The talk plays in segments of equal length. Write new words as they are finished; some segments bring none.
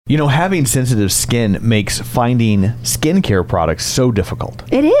You know, having sensitive skin makes finding skincare products so difficult.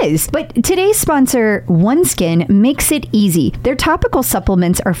 It is, but today's sponsor, OneSkin, makes it easy. Their topical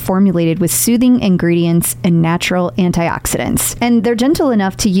supplements are formulated with soothing ingredients and natural antioxidants, and they're gentle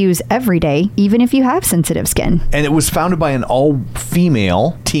enough to use every day, even if you have sensitive skin. And it was founded by an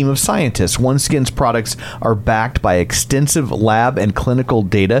all-female team of scientists. OneSkin's products are backed by extensive lab and clinical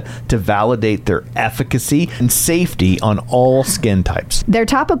data to validate their efficacy and safety on all skin types. Their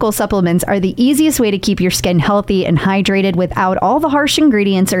topical supplements are the easiest way to keep your skin healthy and hydrated without all the harsh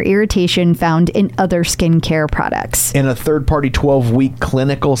ingredients or irritation found in other skincare products. In a third-party 12-week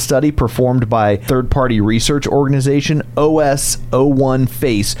clinical study performed by third-party research organization OS01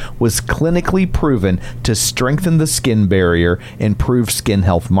 Face was clinically proven to strengthen the skin barrier, improve skin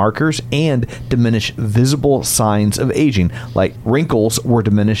health markers, and diminish visible signs of aging, like wrinkles were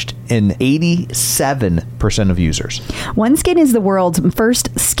diminished in 87% of users. OneSkin is the world's first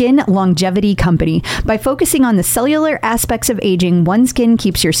skin longevity company. By focusing on the cellular aspects of aging, OneSkin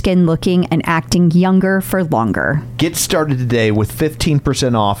keeps your skin looking and acting younger for longer. Get started today with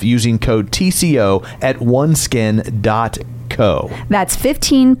 15% off using code TCO at oneskin.co. That's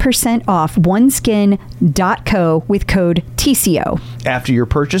 15% off oneskin.co with code TCO. After your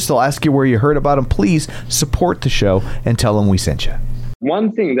purchase, they'll ask you where you heard about them. Please support the show and tell them we sent you.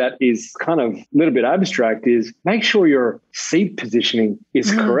 One thing that is kind of a little bit abstract is make sure your seat positioning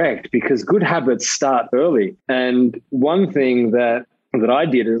is correct, because good habits start early. And one thing that I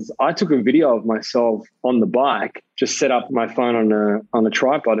did is I took a video of myself on the bike, just set up my phone on a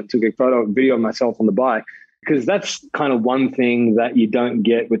tripod and took a video of myself on the bike, because that's kind of one thing that you don't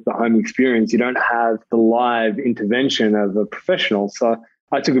get with the home experience. You don't have the live intervention of a professional. So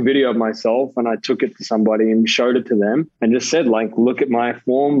I took a video of myself and I took it to somebody and showed it to them and just said, like, look at my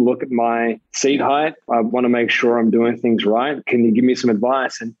form, look at my seat height. I want to make sure I'm doing things right. Can you give me some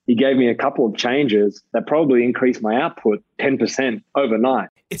advice? And he gave me a couple of changes that probably increased my output 10% overnight.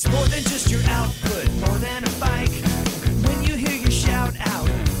 It's more than just your output, more than a bike. When you hear your shout out,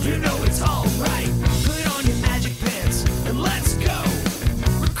 you know it's all right. Put on your magic pants and let's go.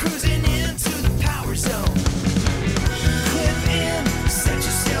 We're cruising into the power zone.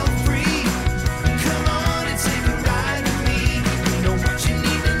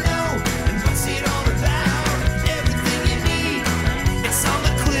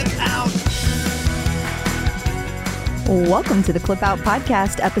 Welcome to the Clip Out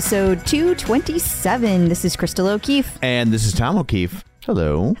Podcast, episode 227. This is Crystal O'Keefe. And this is Tom O'Keefe.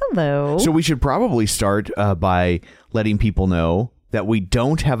 Hello. Hello. So we should probably start by letting people know that we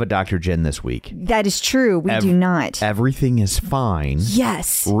don't have a Dr. Jen this week. That is true. We do not. Everything is fine.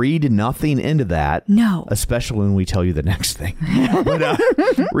 Yes. Read nothing into that. No. Especially when we tell you the next thing. But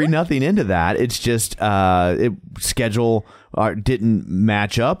read nothing into that. It's just schedule didn't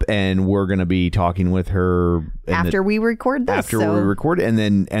match up, and we're going to be talking with her after we record this. We record, and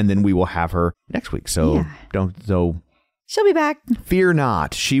then we will have her next week. So she'll be back. Fear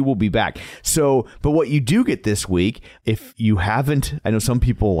not. She will be back. So, but what you do get this week, if you haven't, I know some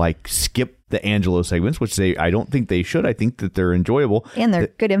people like skip the Angelo segments, which I don't think they should. I think that they're enjoyable. And they're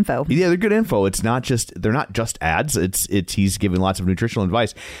good info. Yeah, they're good info. They're not just ads. It's he's giving lots of nutritional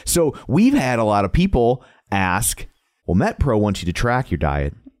advice. So we've had a lot of people ask, well, MetPro wants you to track your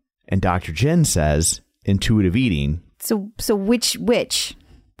diet, and Dr. Jen says intuitive eating. So which?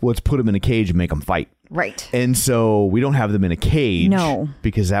 Let's put them in a cage and make them fight. Right. And so we don't have them in a cage. No.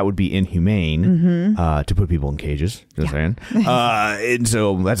 Because that would be inhumane to put people in cages. Just saying. And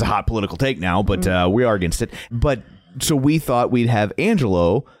so that's a hot political take now, but we are against it. But so we thought we'd have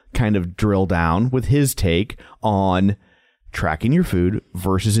Angelo kind of drill down with his take on tracking your food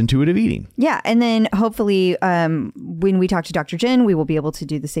versus intuitive eating. Yeah. And then hopefully when we talk to Dr. Jen, we will be able to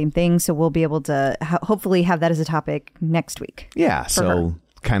do the same thing. So we'll be able to hopefully have that as a topic next week. Yeah. So her.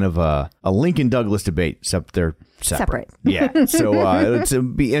 Kind of a Lincoln Douglas debate, except they're separate. Yeah. So it'll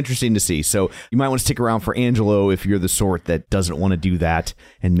be interesting to see. So you might want to stick around for Angelo if you're the sort that doesn't want to do that.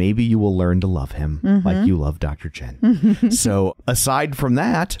 And maybe you will learn to love him like you love Dr. Jen. So aside from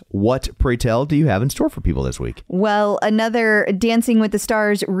that, what, pray tell, do you have in store for people this week? Well, another Dancing with the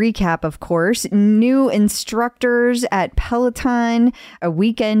Stars recap, of course. New instructors at Peloton, a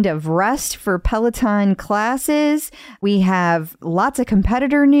weekend of rest for Peloton classes. We have lots of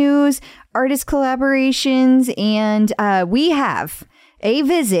competitor news, artist collaborations, and we have a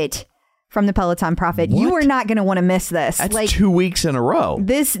visit from the Peloton Prophet. What? You are not going to want to miss this. That's 2 weeks in a row.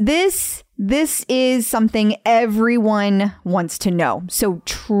 This This is something everyone wants to know. So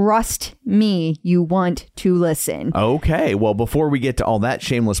trust me, you want to listen. Okay. Well, before we get to all that,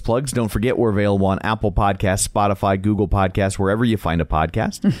 shameless plugs, don't forget we're available on Apple Podcasts, Spotify, Google Podcasts, wherever you find a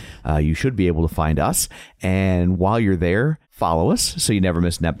podcast. You should be able to find us. And while you're there, follow us so you never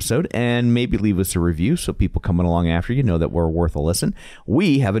miss an episode, and maybe leave us a review so people coming along after you know that we're worth a listen.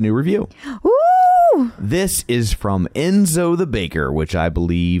 We have a new review. Ooh. This is from Enzo the Baker, which I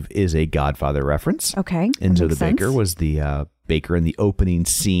believe is a Godfather reference. Okay. Enzo the Baker was the baker in the opening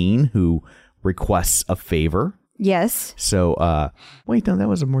scene who requests a favor. Yes. So, wait, no, that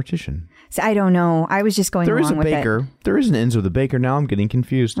was a mortician. So I don't know. I was just going along with it. There is a baker. There is an Enzo the Baker. Now I'm getting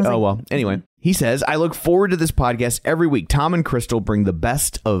confused. Oh, well. Anyway, he says, I look forward to this podcast every week. Tom and Crystal bring the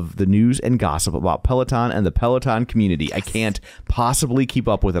best of the news and gossip about Peloton and the Peloton community. I can't possibly keep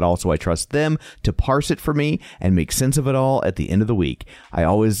up with it all, so I trust them to parse it for me and make sense of it all at the end of the week. I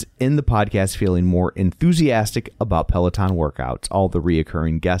always end the podcast feeling more enthusiastic about Peloton workouts. All the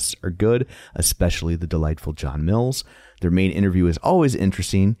reoccurring guests are good, especially the delightful John Mills. Their main interview is always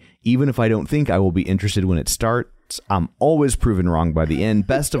interesting, even if I don't think I will be interested when it starts. I'm always proven wrong by the end.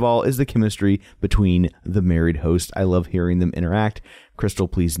 Best of all is the chemistry between the married host. I love hearing them interact. Crystal,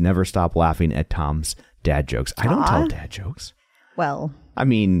 please never stop laughing at Tom's dad jokes. I don't tell dad jokes. Well, I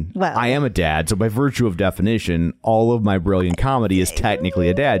mean, I am a dad, so by virtue of definition, all of my brilliant comedy is technically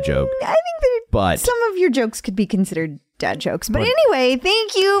a dad joke. I think that some of your jokes could be considered dad jokes. But anyway,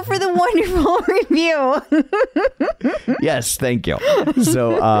 thank you for the wonderful review. Yes, thank you.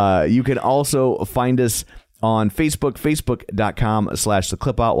 So you can also find us on Facebook,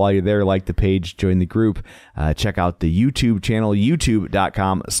 facebook.com/theclipout. While you're there, like the page, join the group. Check out the YouTube channel,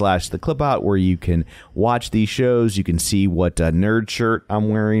 youtube.com/theclipout, where you can watch these shows. You can see what nerd shirt I'm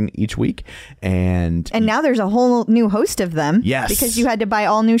wearing each week. And now there's a whole new host of them. Yes. Because you had to buy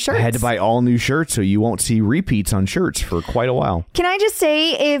all new shirts. I had to buy all new shirts, so you won't see repeats on shirts for quite a while. Can I just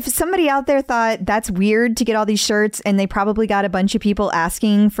say, if somebody out there thought that's weird to get all these shirts, and they probably got a bunch of people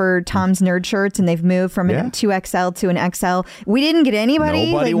asking for Tom's nerd shirts, and they've moved from an 2XL to an XL. We didn't get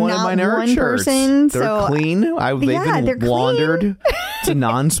anybody. Nobody wanted my nerd shirts. Person, they're clean. They've been laundered. It's a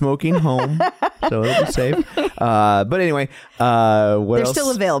non-smoking home, so it'll be safe. But anyway, they're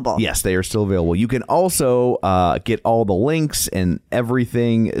still available. Yes, they are still available. You can also get all the links and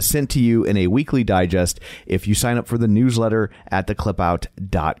everything sent to you in a weekly digest if you sign up for the newsletter at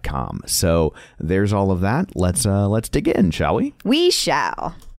theclipout.com. So there's all of that. Let's dig in, shall we? We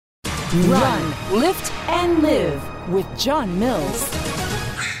shall. Run, lift, and live with John Mills.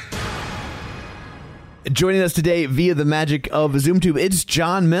 Joining us today via the magic of ZoomTube, it's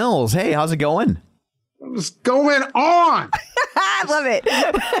John Mills. Hey, how's it going? What's going on? I love it.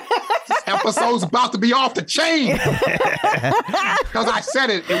 This episode's about to be off the chain. Because I said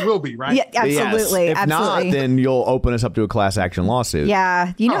it will be, right? Yeah, absolutely. Yes. If not, then you'll open us up to a class action lawsuit.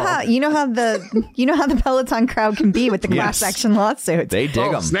 Yeah, you know how the Peloton crowd can be with the class action lawsuits. They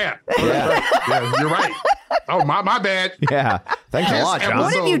dig them. Snap! Yeah, you're right. Oh, my bad. Yeah, thanks a lot, John.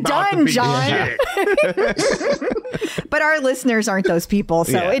 What have you done, John? But our listeners aren't those people,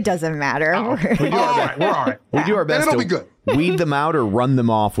 so it doesn't matter. We're all right. We do our best it'll to be good. Weed them out or run them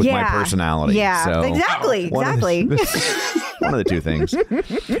off with my personality. Yeah, so exactly. One of the two things.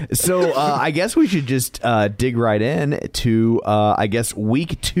 So I guess we should just dig right in to, I guess,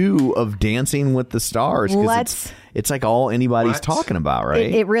 week 2 of Dancing with the Stars. It's like all anybody's talking about,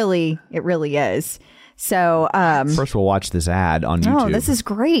 right? It really is. So first we'll watch this ad on YouTube. Oh, this is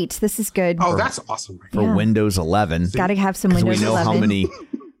great. This is good. Oh, that's awesome. For Windows 11. Got to have some Windows 11. We know how many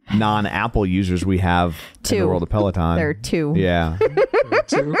non-Apple users we have in the world of Peloton. There are 2. Yeah.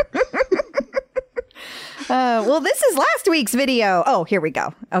 2. Well, this is last week's video. Oh, here we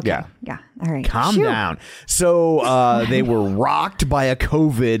go. Okay. Yeah. All right. Calm down. So they were rocked by a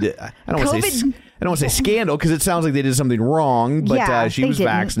COVID. I don't want to say scandal because it sounds like they did something wrong, but she was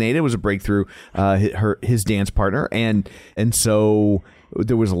vaccinated. It was a breakthrough. His dance partner, and so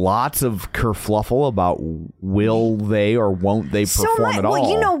there was lots of kerfluffle about will they or won't they perform at all.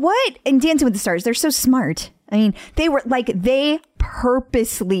 Well, you know what? In Dancing with the Stars, they're so smart. I mean, they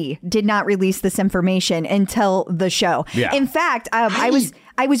purposely did not release this information until the show. Yeah. In fact, I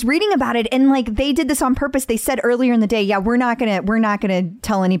was reading about it, and like they did this on purpose. They said earlier in the day, we're not gonna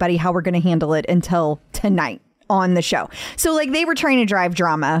tell anybody how we're gonna handle it until tonight. on the show. So like they were trying to drive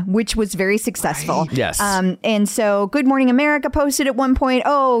drama, which was very successful. Right. Yes. And so Good Morning America posted at one point,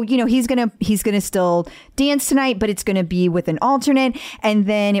 oh, you know, he's gonna still dance tonight, but it's gonna be with an alternate. And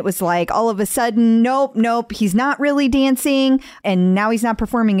then it was like all of a sudden, nope, he's not really dancing, and now he's not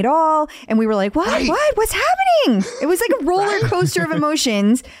performing at all. And we were like, what? What's happening? It was like a roller coaster of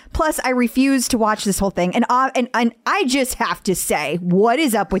emotions. Plus, I refused to watch this whole thing, and I just have to say, what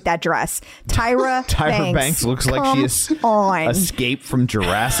is up with that dress, Tyra Banks looks like she has escaped from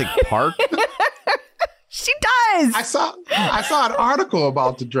Jurassic Park. She does. I saw an article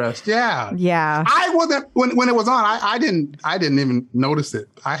about the dress. Yeah. I wasn't when it was on. I didn't even notice it.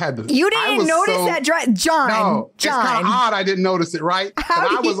 I had to. You didn't notice that dress, John? No, it's kind of odd. I didn't notice it. Right. But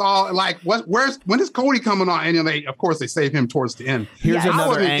I was all like, when is Cody coming on? And of course they save him towards the end. Here's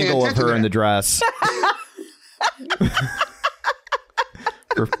another angle of her in the dress.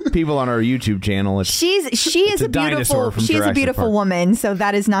 For people on our YouTube channel, she is a beautiful woman, so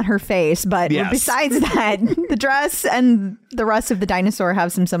that is not her face. But besides that, the dress and the rest of the dinosaur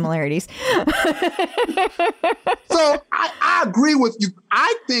have some similarities. So I agree with you.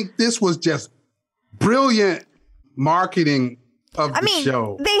 I think this was just brilliant marketing of the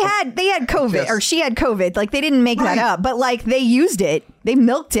show. They had COVID, or she had COVID. Like, they didn't make that up, but like they used it. They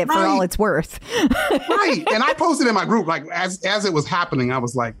milked it for all it's worth. Right. And I posted in my group, like as it was happening, I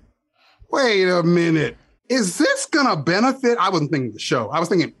was like, wait a minute. Is this gonna benefit? I wasn't thinking the show. I was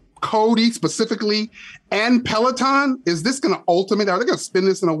thinking Cody specifically and Peloton. Is this gonna are they gonna spin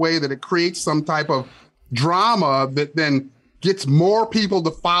this in a way that it creates some type of drama that then gets more people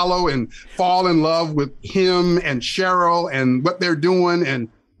to follow and fall in love with him and Cheryl and what they're doing? And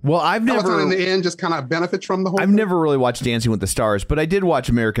I've never, in the end, just kind of benefits from the whole I've thing. never really watched Dancing with the Stars, but I did watch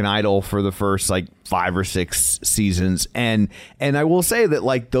American Idol for the first like 5 or 6 seasons, and I will say that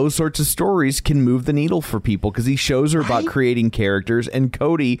like those sorts of stories can move the needle for people because these shows are about creating characters. And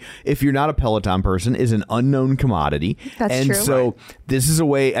Cody, if you're not a Peloton person, is an unknown commodity. That's true. So this is a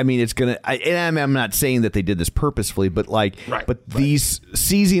way. I mean, it's gonna. I'm not saying that they did this purposefully, but these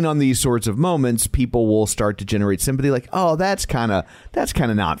seizing on these sorts of moments, people will start to generate sympathy. Like, oh, that's kind of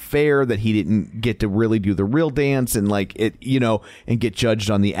not fair that he didn't get to really do the real dance and like it, you know, and get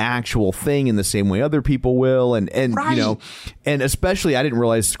judged on the actual thing in the same way other people will. And you know, and especially I didn't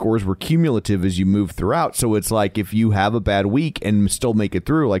realize scores were cumulative as you move throughout. So it's like if you have a bad week and still make it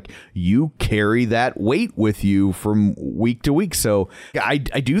through, like you carry that weight with you from week to week. So I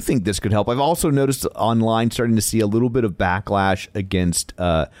do think this could help. I've also noticed online starting to see a little bit of backlash against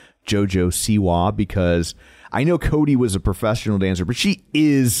JoJo Siwa because I know Cody was a professional dancer, but she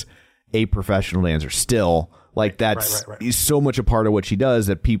is a professional dancer still. Like that's so much a part of what she does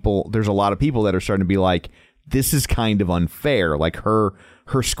that there's a lot of people that are starting to be like, this is kind of unfair. Like her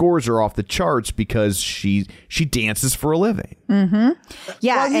scores are off the charts because she dances for a living. Mm-hmm.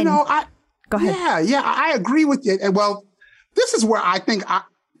 Yeah. Well, go ahead. Yeah, I agree with you. And well, this is where I think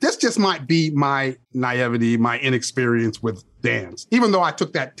this just might be my naivety, my inexperience with dance, even though I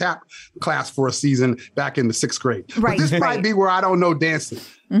took that tap class for a season back in the 6th grade. Right. But this might be where I don't know dancing.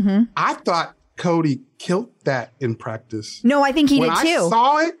 Mm-hmm. I thought Cody killed that in practice. No, I think he did too. When I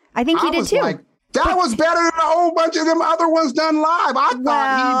saw it, I think he did too. Like, that was better than a whole bunch of them other ones done live. I thought he blew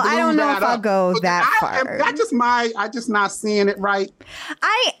I don't know if I'll go that far. I just not seeing it right.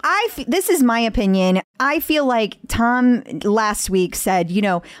 This is my opinion. I feel like Tom last week said, you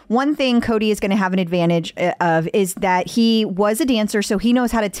know, one thing Cody is going to have an advantage of is that he was a dancer, so he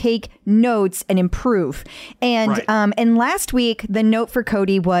knows how to take notes and improve. And and last week the note for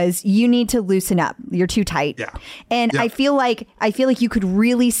Cody was, you need to loosen up. You're too tight. Yeah. And I feel like you could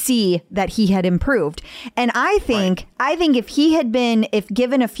really see that he had improved. And I think if he had been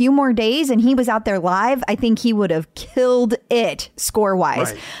given a few more days and he was out there live, I think he would have killed it score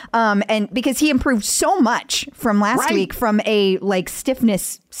wise. And because he improved so much from last week from a like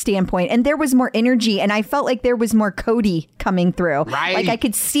stiffness standpoint, and there was more energy, and I felt like there was more Cody coming through. Like I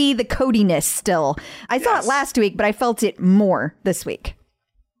could see the Codiness still. I saw it last week, but I felt it more this week.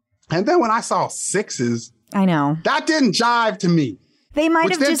 And then when I saw 6s, I know that didn't jive to me. They might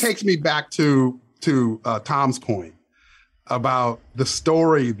Which have then just takes me back to Tom's point about the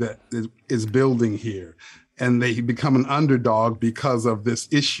story that is building here. And they become an underdog because of this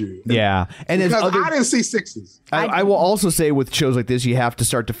issue. Yeah. And because I didn't see 6s. I will also say with shows like this, you have to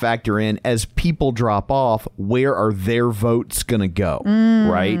start to factor in as people drop off, where are their votes going to go?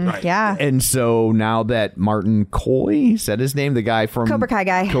 Right? Yeah. And so now that Martin Coy, is that his name? The guy from Cobra Kai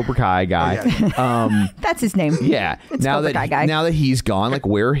guy. That's his name. Yeah. Now that he's gone, like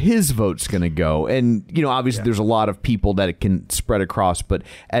where are his votes going to go? And, you know, obviously there's a lot of people that it can spread across. But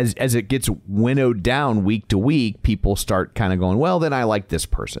as it gets winnowed down week to week, people start kind of going, well, then I like this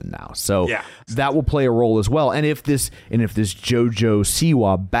person now. So that will play a role as well. And if this JoJo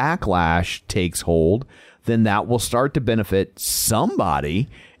Siwa backlash takes hold, then that will start to benefit somebody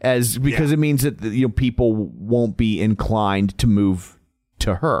because it means that people won't be inclined to move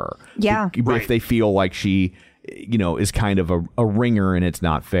to her. Yeah. If they feel like she, is kind of a ringer and it's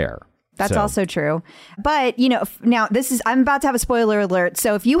not fair. That's also true. But, now I'm about to have a spoiler alert.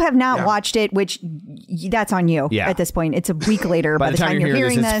 So if you have not watched it, which that's on you at this point, it's a week later by the time you're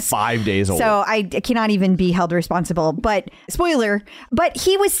hearing this. It's 5 days old. So I cannot even be held responsible. But spoiler, but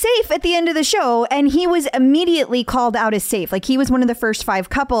he was safe at the end of the show and he was immediately called out as safe. Like he was one of the first 5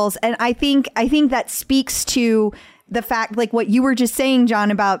 couples. And I think that speaks to the fact, like what you were just saying, John,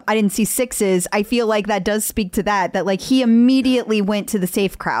 about I didn't see 6s. I feel like that does speak to that like he immediately went to the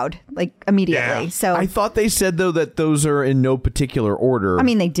safe crowd, like immediately. So I thought they said, though, that those are in no particular order. I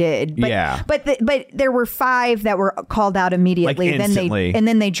mean, they did. But, but there were 5 that were called out immediately. Like instantly.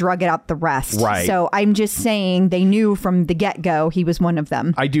 Then they drug it out the rest. Right. So I'm just saying they knew from the get-go he was one of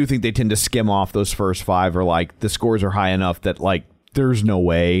them. I do think they tend to skim off those first 5 or like the scores are high enough that like there's no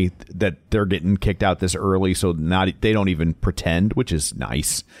way that they're getting kicked out this early, so they don't even pretend, which is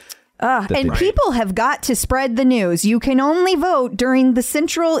nice. And people have got to spread the news. You can only vote during the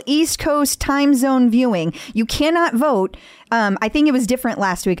Central East Coast time zone viewing. You cannot vote. I think it was different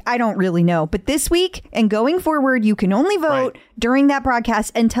last week. I don't really know. But this week and going forward, you can only vote during that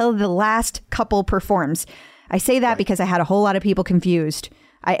broadcast until the last couple performs. I say that because I had a whole lot of people confused.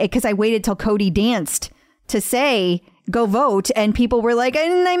 Because I waited till Cody danced to say go vote, and people were like,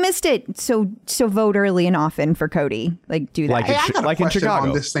 I missed it. So vote early and often for Cody. Like do that. I got a question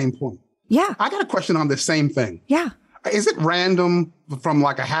on this same point. Yeah. I got a question on this same thing. Yeah. Is it random from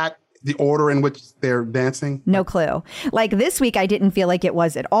like a hat, the order in which they're dancing? No clue. Like this week, I didn't feel like it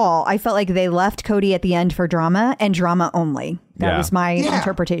was at all. I felt like they left Cody at the end for drama and drama only. That was my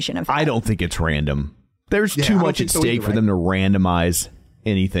interpretation of it. I don't think it's random. There's too much at stake for them to randomize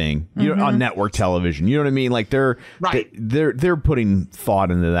anything on network television. You know what I mean? Like they're putting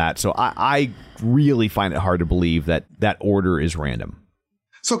thought into that. So I really find it hard to believe that order is random.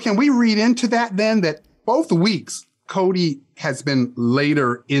 So can we read into that then that both weeks Cody has been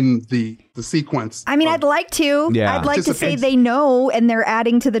later in the sequence? I mean, I'd like to. Yeah. I'd like to say they know and they're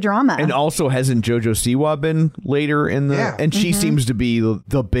adding to the drama. And also, hasn't JoJo Siwa been later in the... Yeah. And she seems to be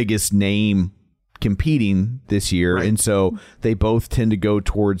the biggest name competing this year, and so they both tend to go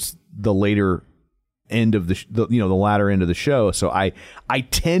towards the later end of the latter end of the show. So I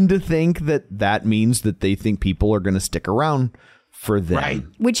tend to think that means that they think people are going to stick around for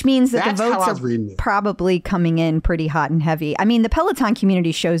them, which means that the votes are probably coming in pretty hot and heavy. I mean, the Peloton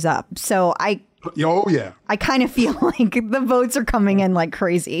community shows up, so I kind of feel like the votes are coming in like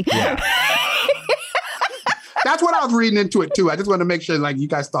crazy. Yeah. That's what I was reading into it too. I just want to make sure like you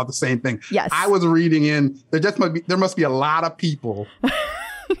guys thought the same thing. Yes. I was reading in there must be a lot of people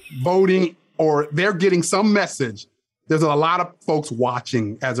voting, or they're getting some message. There's a lot of folks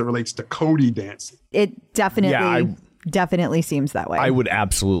watching as it relates to Cody dancing. It definitely seems that way. I would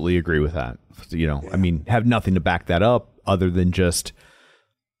absolutely agree with that. I mean, have nothing to back that up other than just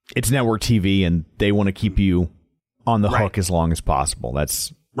it's network TV and they want to keep you on the hook as long as possible.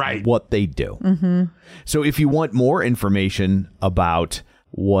 That's what they do. Mm-hmm. So if you want more information about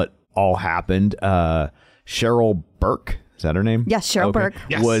what all happened, Cheryl Burke, is that her name? Yes, Cheryl Burke.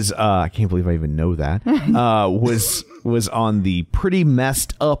 Yes. Was I can't believe I even know that. Was on the Pretty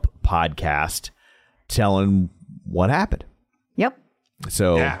Messed Up podcast telling what happened. Yep.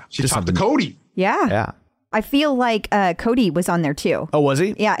 So she talked to Cody. Yeah. I feel like Cody was on there too. Oh, was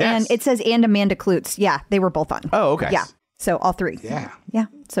he? Yeah, yes. And it says and Amanda Klutz. Yeah, they were both on. Oh, okay. Yeah. So all 3. Yeah. Yeah.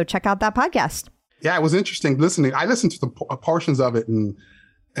 So check out that podcast. Yeah, it was interesting listening. I listened to the portions of it and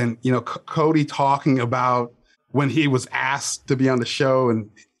Cody talking about when he was asked to be on the show and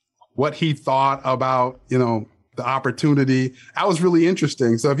what he thought about, the opportunity. That was really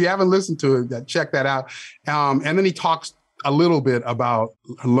interesting. So if you haven't listened to it, check that out. And then he talks a little bit about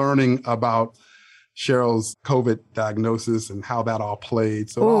learning about Cheryl's COVID diagnosis and how that all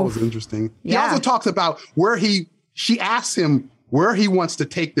played. So that was interesting. Yeah. He also talks about she asks him where he wants to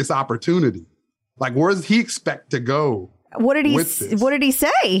take this opportunity. Like, where does he expect to go? What did he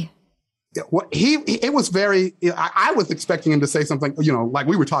say? It was very, I was expecting him to say something, like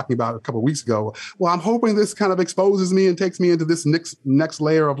we were talking about a couple of weeks ago. Well, I'm hoping this kind of exposes me and takes me into this next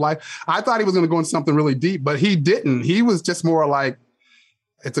layer of life. I thought he was going to go into something really deep, but he didn't. He was just more like,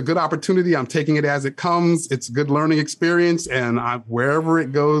 it's a good opportunity. I'm taking it as it comes. It's a good learning experience, and wherever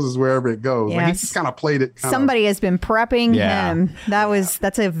it goes is wherever it goes. Yes. Like, he just kind of played it. Somebody has been prepping him.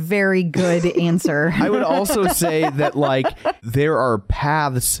 That's a very good answer. I would also say that, like, there are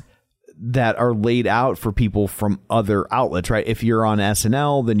paths that are laid out for people from other outlets, right? If you're on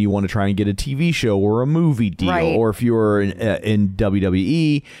SNL, then you want to try and get a TV show or a movie deal. Right. Or if you're in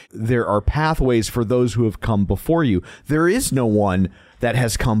WWE, there are pathways for those who have come before you. There is no one that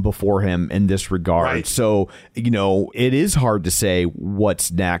has come before him in this regard. Right. So, it is hard to say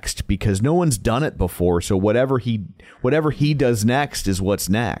what's next because no one's done it before. So whatever he does next is what's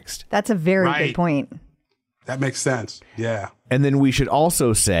next. That's a very good point. That makes sense. Yeah. And then we should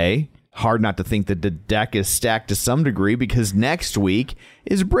also say, hard not to think that the deck is stacked to some degree because next week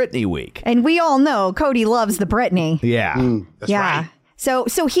is Britney week. And we all know Cody loves the Britney. Yeah. That's right.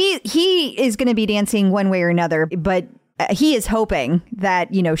 So he is going to be dancing one way or another, but he is hoping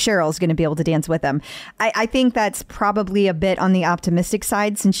that, Cheryl's going to be able to dance with him. I think that's probably a bit on the optimistic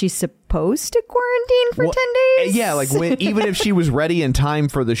side since she's supposed to quarantine for 10 days. Yeah, like even if she was ready in time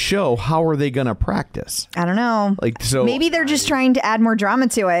for the show, how are they going to practice? I don't know. Maybe they're just trying to add more drama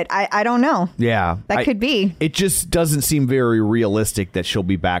to it. I don't know. Yeah. That could be. It just doesn't seem very realistic that she'll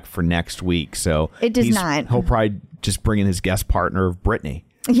be back for next week. So it does not. He'll probably just bring in his guest partner of Britney.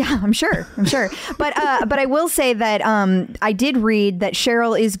 Yeah, I'm sure. But I will say that I did read that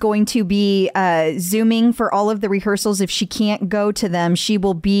Cheryl is going to be Zooming for all of the rehearsals. If she can't go to them, she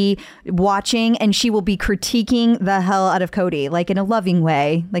will be watching and she will be critiquing the hell out of Cody, like in a loving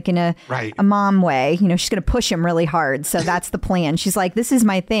way, like in a mom way. She's going to push him really hard. So that's the plan. She's like, this is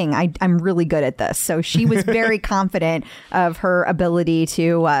my thing. I'm really good at this. So she was very confident of her ability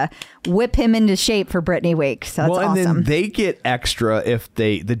to whip him into shape for Britney Week. So that's awesome. And then they get extra if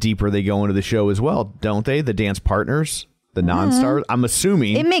the deeper they go into the show as well, don't they? The dance partners, the non-stars. I'm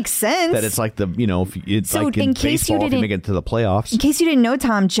assuming it makes sense that it's like if it's so like in baseball if you make it to the playoffs. In case you didn't know,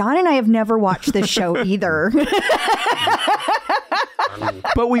 Tom, John and I have never watched this show either.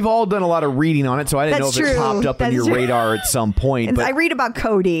 But we've all done a lot of reading on it, so I didn't know if it popped up on your radar at some point. But I read about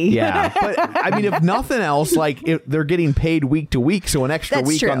Cody. Yeah, but I mean, if nothing else, if they're getting paid week to week, so an extra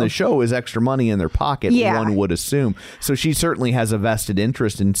week on the show is extra money in their pocket, one would assume. So she certainly has a vested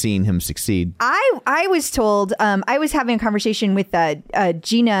interest in seeing him succeed. I was told, I was having a conversation with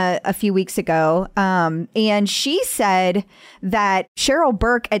Gina a few weeks ago, and she said that Cheryl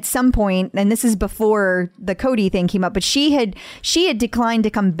Burke at some point, and this is before the Cody thing came up, but she had declined to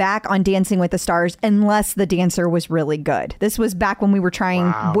come back on Dancing with the Stars unless the dancer was really good. This was back when we were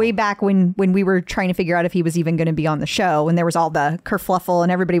trying, way back when we were trying to figure out if he was even going to be on the show, and there was all the kerfluffle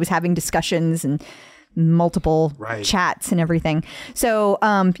and everybody was having discussions and multiple chats and everything. So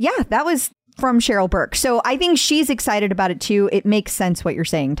that was from Cheryl Burke. So I think she's excited about it too. It makes sense what you're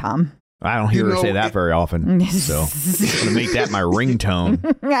saying, Tom. I don't hear her say that very often, so I'm going to make that my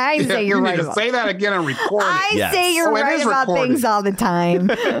ringtone. I say you're right. Say that again and record it. I say you're right about things all the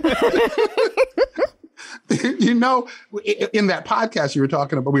time. In that podcast we were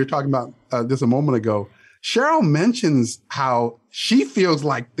talking about this a moment ago, Cheryl mentions how she feels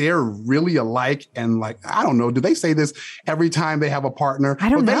like they're really alike. And I don't know, do they say this every time they have a partner? I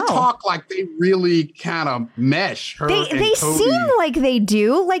don't know. They talk like they really kind of mesh. They seem like they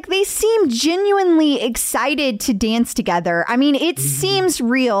do. Like they seem genuinely excited to dance together. I mean, it seems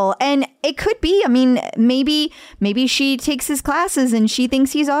real, and it could be. I mean, maybe she takes his classes and she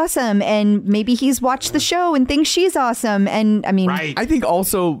thinks he's awesome, and maybe he's watched the show and thinks she's awesome. And I mean, I think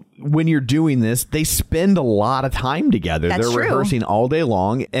also when you're doing this, they spend a lot of time together. That's They're true. rehearsing all day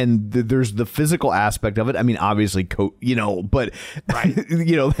long, and there's the physical aspect of it. I mean, obviously, but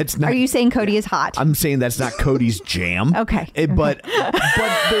that's not. Are you saying Cody is hot? I'm saying that's not Cody's jam. Okay. But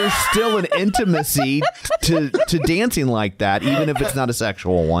there's still an intimacy to dancing like that, even if it's not a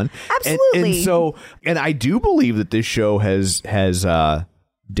sexual one. Absolutely. And I do believe that this show has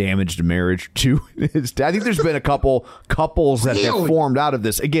damaged a marriage too. I think there's been a couple couples that have formed out of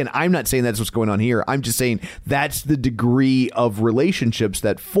this. Again, I'm not saying that's what's going on here. I'm just saying that's the degree of relationships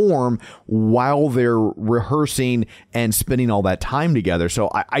that form while they're rehearsing and spending all that time together. So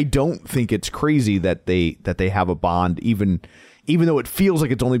I don't think it's crazy that they have a bond, even though it feels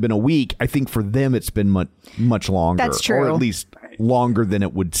like it's only been a week. I think for them it's been much longer. That's true. Or at least longer than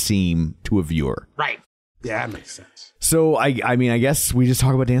it would seem to a viewer. Right. Yeah, that makes sense. So, I mean, I guess we just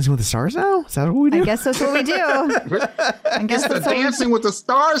talk about Dancing with the Stars now? Is that what we do? I guess that's what we do. I guess The that's what we Dancing with the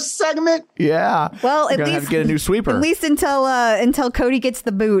Stars segment? Yeah. Well, We're at gonna least have to get a new sweeper. At least until Cody gets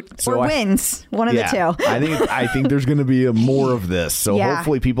the boot So or wins, one of the two. I think there's going to be more of this. So Yeah.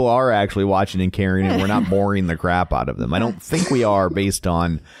 hopefully people are actually watching and caring, and we're not boring the crap out of them. I don't think we are based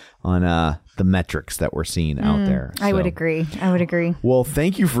on the metrics that we're seeing out there. I would So, agree. Well,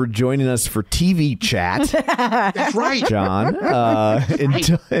 thank you for joining us for TV chat, That's right. John.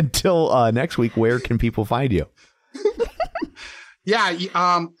 Until next week, where can people find you? Yeah,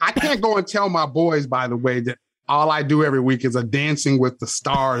 I can't go and tell my boys, by the way, that all I do every week is a Dancing with the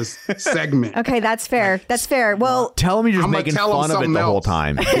Stars segment. Okay, that's fair. That's fair. Well, Tell them you're just I'm gonna making tell 'em fun of it something the whole else.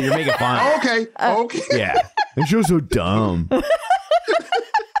 time. You're making fun. Okay. Yeah. The show's so dumb. I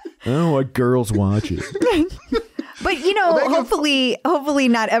don't know what girls watch it. but hopefully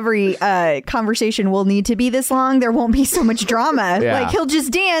not every conversation will need to be this long. There won't be so much drama. Yeah. Like he'll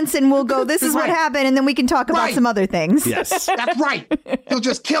just dance and we'll go, this is what Right. happened. And then we can talk about Right. some other things. Yes. That's right. He'll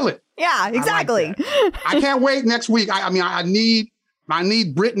just kill it. Yeah, exactly. I can't wait next week. I need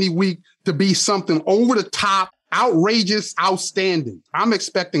Brittany week to be something over the top, outrageous, outstanding. I'm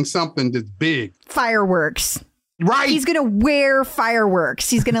expecting something that's big. Fireworks. Right. He's going to wear fireworks.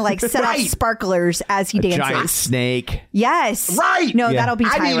 He's going to like set off Right. sparklers as he dances. Giant snake. Yes. Right. No, Yeah. that'll be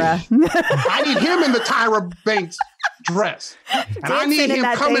Tyra. I need him in the Tyra Banks dress. And I need Dancing in him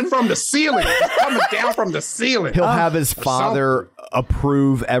that coming thing. from the ceiling. Just coming down from the ceiling. He'll have his father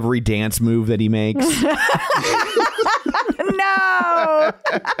approve every dance move that he makes. No.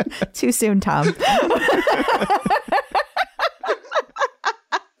 Too soon, Tom.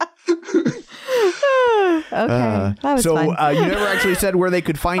 Okay. That was So fun. you never actually said where they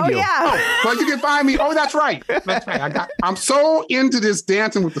could find Oh, you. yeah. Well, you can find me. Oh, that's right. That's right. I'm so into this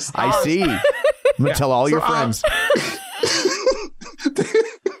Dancing with the Stars. I see. I'm going to tell all your So, friends.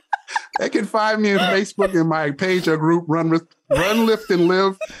 They can find me on Facebook in my page or group, Run, Lift, and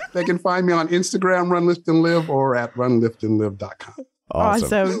Live. They can find me on Instagram, Run, Lift, and Live, or at runliftandlive.com.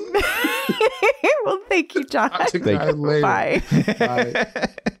 Awesome. Well, thank you, John. I'll take that later. Bye. Bye.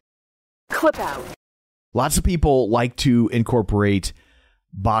 Clip out. Lots of people like to incorporate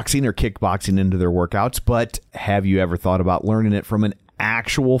boxing or kickboxing into their workouts, but have you ever thought about learning it from an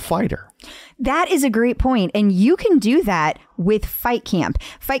actual fighter? That is a great point, and you can do that with Fight Camp.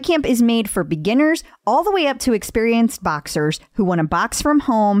 Fight Camp is made for beginners all the way up to experienced boxers who want to box from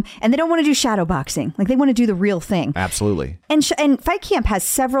home, and they don't want to do shadow boxing. Like, they want to do the real thing. Absolutely. And Fight Camp has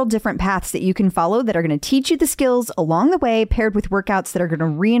several different paths that you can follow that are going to teach you the skills along the way, paired with workouts that are going to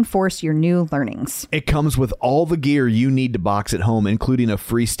reinforce your new learnings. It comes with all the gear you need to box at home, including a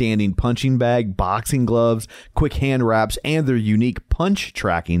freestanding punching bag, boxing gloves, quick hand wraps, and their unique punch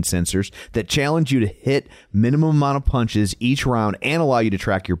tracking sensors that challenge you to hit minimum amount of punches each round and allow you to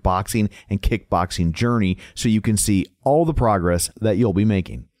track your boxing and kickboxing journey so you can see all the progress that you'll be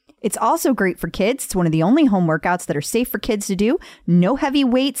making. It's also great for kids. It's one of the only home workouts that are safe for kids to do. No heavy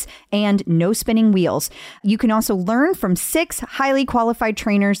weights and no spinning wheels. You can also learn from 6 highly qualified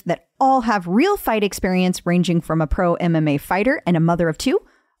trainers that all have real fight experience, ranging from a pro MMA fighter and a mother of 2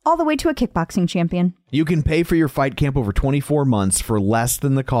 all the way to a kickboxing champion. You can pay for your Fight Camp over 24 months for less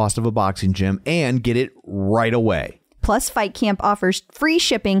than the cost of a boxing gym and get it right away. Plus, Fight Camp offers free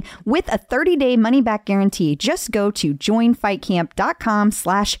shipping with a 30-day money-back guarantee. Just go to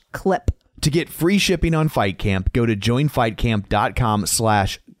joinfightcamp.com/clip. To get free shipping on Fight Camp, go to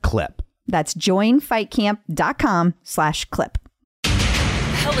joinfightcamp.com/clip. That's joinfightcamp.com/clip.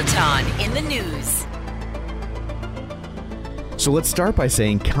 Peloton in the news. So let's start by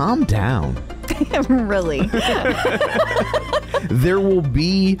saying calm down. Really? There will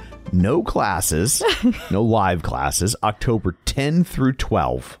be no classes, no live classes, October 10 through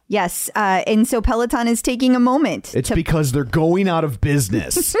 12. Yes. And so Peloton is taking a moment. It's because they're going out of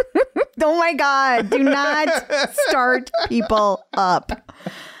business. Oh my God. Do not start people up.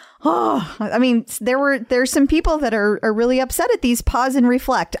 Oh, I mean, there's some people that are really upset at these. Pause and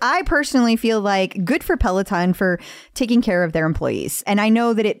reflect. I personally feel like good for Peloton for taking care of their employees. And I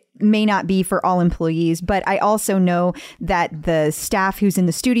know that it may not be for all employees, but I also know that the staff who's in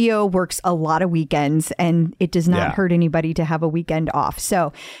the studio works a lot of weekends, and it does not hurt anybody to have a weekend off.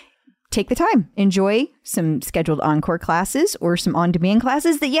 So take the time, enjoy some scheduled encore classes or some on-demand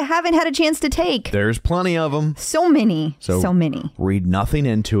classes that you haven't had a chance to take. There's plenty of them. So many. So many. Read nothing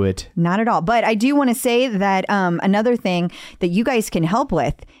into it. Not at all. But I do want to say that another thing that you guys can help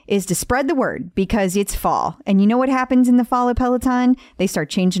with is to spread the word, because it's fall. And you know what happens in the fall at Peloton? They start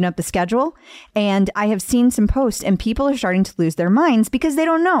changing up the schedule. And I have seen some posts and people are starting to lose their minds because they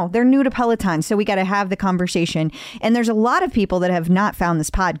don't know. They're new to Peloton. So we got to have the conversation. And there's a lot of people that have not found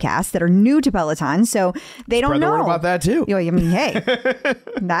this podcast that are new to Peloton. So they don't know. Spread the word about that too. I mean, hey,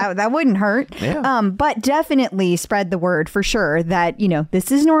 that wouldn't hurt. Yeah. But definitely spread the word for sure that,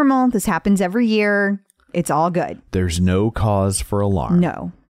 this is normal. This happens every year. It's all good. There's no cause for alarm.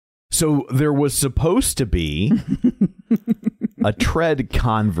 No. So there was supposed to be a tread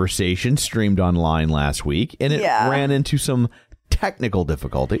conversation streamed online last week, and it ran into some technical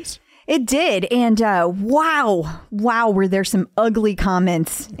difficulties. It did. And wow, were there some ugly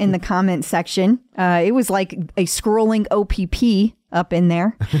comments in the comment section. It was like a scrolling OPP up in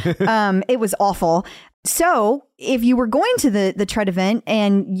there. It was awful. So if you were going to the tread event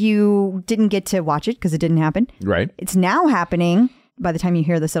and you didn't get to watch it because it didn't happen. Right. It's now happening. By the time you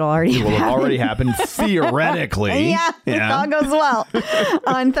hear this, it'll already It will have already happened, theoretically. If all goes well.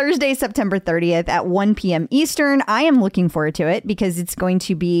 On Thursday, September 30th at 1 p.m. Eastern. I am looking forward to it because it's going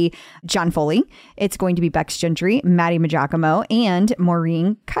to be John Foley. It's going to be Bex Gentry, Maddie Majacomo, and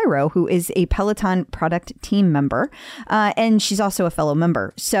Maureen Cairo, who is a Peloton product team member. And she's also a fellow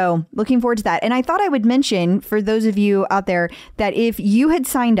member. So looking forward to that. And I thought I would mention for those of you out there that if you had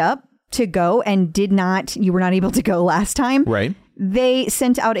signed up to go and you were not able to go last time. Right. They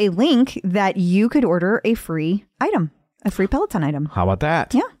sent out a link that you could order a free item, a free Peloton item. How about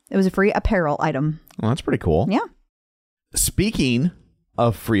that? Yeah. It was a free apparel item. Well, that's pretty cool. Yeah. Speaking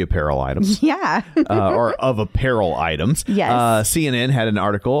of free apparel items. Yeah. Or of apparel items. Yes. CNN had an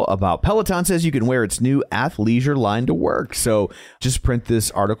article about Peloton says you can wear its new athleisure line to work. So just print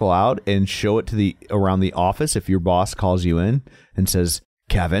this article out and show it to around the office if your boss calls you in and says,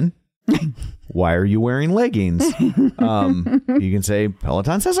 Kevin, why are you wearing leggings? You can say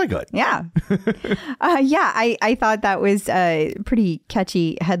Peloton says I could. Yeah. I thought that was a pretty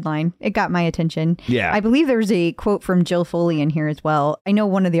catchy headline. It got my attention. Yeah. I believe there's a quote from Jill Foley in here as well. I know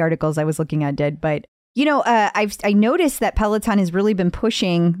one of the articles I was looking at did, but I noticed that Peloton has really been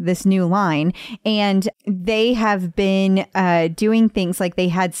pushing this new line, and they have been doing things like they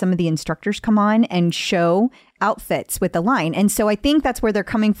had some of the instructors come on and show outfits with the line. And so I think that's where they're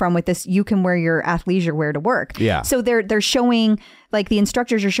coming from with this. You can wear your athleisure wear to work. Yeah. So they're showing, like the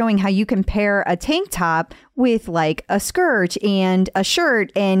instructors are showing how you can pair a tank top with like a skirt and a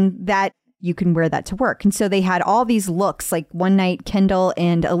shirt, and that you can wear that to work. And so they had all these looks. Like one night, Kendall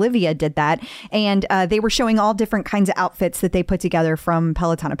and Olivia did that. And they were showing all different kinds of outfits that they put together from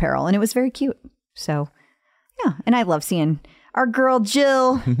Peloton apparel. And it was very cute. So, yeah. And I love seeing our girl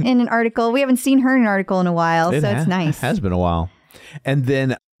Jill in an article. We haven't seen her in an article in a while. So it's nice. It has been a while. And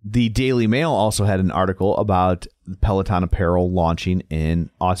then the Daily Mail also had an article about Peloton apparel launching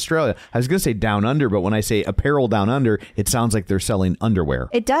in Australia. I was going to say down under, but when I say apparel down under, it sounds like they're selling underwear.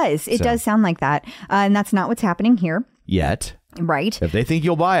 It does. It does sound like that. And that's not what's happening here. Yet. Right. If they think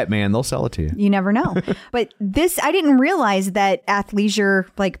you'll buy it, man, they'll sell it to you. You never know. But I didn't realize that athleisure,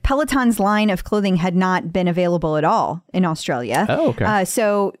 like Peloton's line of clothing had not been available at all in Australia. Oh, okay.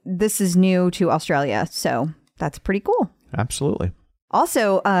 So this is new to Australia. So that's pretty cool. Absolutely.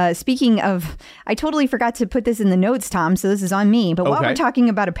 Also, speaking of, I totally forgot to put this in the notes, Tom, so this is on me. But while we're talking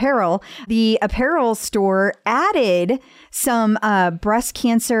about apparel, the apparel store added some breast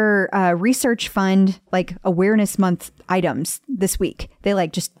cancer research fund, like awareness month items this week. They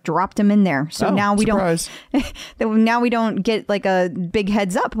like just dropped them in there. So now we now we don't get like a big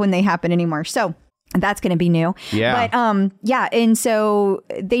heads up when they happen anymore. So that's going to be new. Yeah. But and so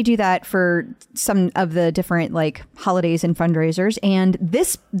they do that for some of the different like holidays and fundraisers. And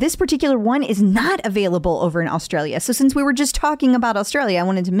this particular one is not available over in Australia. So since we were just talking about Australia, I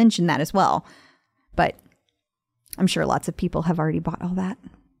wanted to mention that as well. But I'm sure lots of people have already bought all that.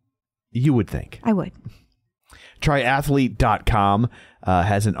 You would think. I would. Triathlete.com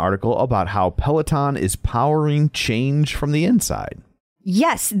has an article about how Peloton is powering change from the inside.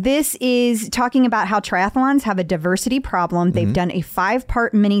 Yes, this is talking about how triathlons have a diversity problem. They've done a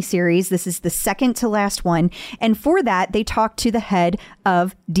 5-part mini-series. This is the second to last one. And for that, they talked to the head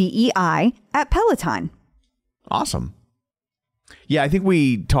of DEI at Peloton. Awesome. Yeah, I think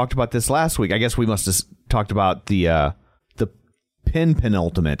we talked about this last week. I guess we must have talked about the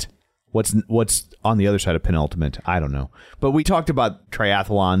penultimate. What's on the other side of penultimate? I don't know. But we talked about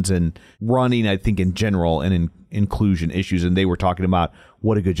triathlons and running, I think, in general, and in inclusion issues. And they were talking about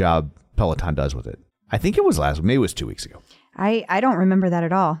what a good job Peloton does with it. I think it was last week. Maybe it was 2 weeks ago. I don't remember that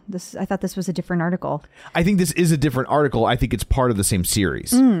at all. I thought this was a different article. I think this is a different article. I think it's part of the same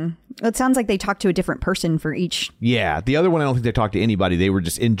series. It sounds like they talked to a different person for each. Yeah. The other one, I don't think they talked to anybody. They were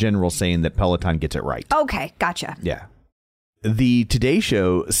just in general saying that Peloton gets it right. Okay. Gotcha. Yeah. The Today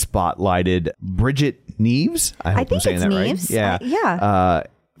Show spotlighted Bridget Neves. I hope I'm saying that Neves. right. Yeah. Yeah.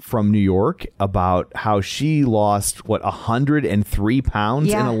 From New York about how she lost, 103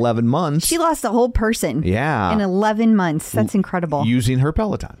 pounds in 11 months. She lost a whole person. Yeah. In 11 months. That's incredible. Using her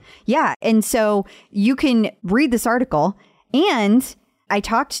Peloton. Yeah. And so you can read this article, and I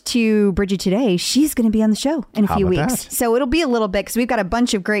talked to Bridget today. She's going to be on the show in a few weeks. That? So it'll be a little bit because we've got a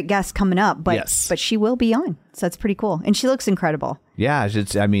bunch of great guests coming up, but she will be on. So that's pretty cool. And she looks incredible. Yeah.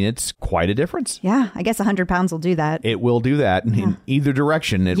 It's quite a difference. Yeah. I guess 100 pounds will do that. It will do that. And in either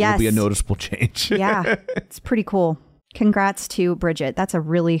direction, it will be a noticeable change. Yeah. It's pretty cool. Congrats to Bridget. That's a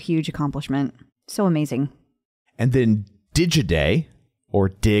really huge accomplishment. So amazing. And then Digiday, or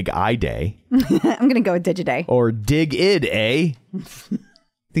Dig-I-Day. I'm going to go with Digiday. Or Dig-Id-A. I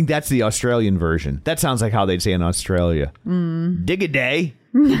think that's the Australian version. That sounds like how they'd say in Australia. Dig-A-Day.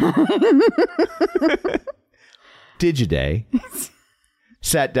 Digiday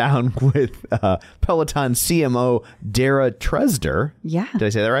sat down with Peloton CMO Dara Tresder. Yeah. Did I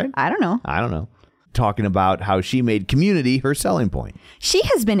say that right? I don't know. Talking about how she made community her selling point. She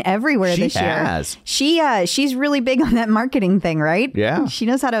has been everywhere this year. She's really big on that marketing thing, right? Yeah. She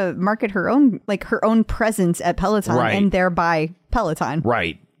knows how to market her own presence at Peloton and thereby Peloton.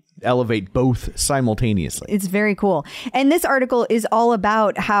 Right. Elevate both simultaneously. It's very cool. And this article is all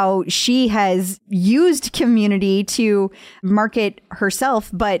about how she has used community to market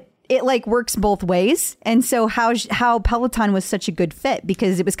herself, but it works both ways. And so how Peloton was such a good fit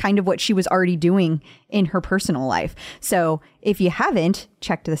because it was kind of what she was already doing in her personal life. So if you haven't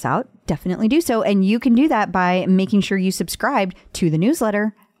checked this out, definitely do so. And you can do that by making sure you subscribe to the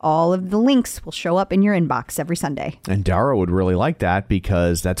newsletter. All of the links will show up in your inbox every Sunday. And Dara would really like that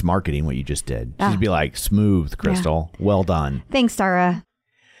because that's marketing what you just did. She'd be like, smooth, Crystal. Yeah. Well done. Thanks, Dara.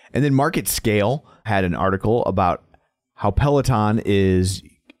 And then Market Scale had an article about how Peloton is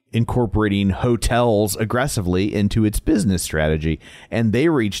incorporating hotels aggressively into its business strategy. And they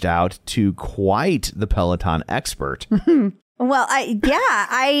reached out to quite the Peloton expert. Well, I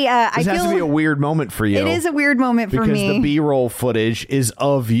this has to be a weird moment for you. It is a weird moment for me. Because the B-roll footage is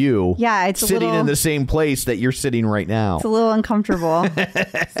of you it's sitting in the same place that you're sitting right now. It's a little uncomfortable. It's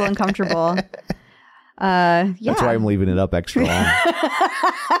a little uncomfortable. That's why I'm leaving it up extra long.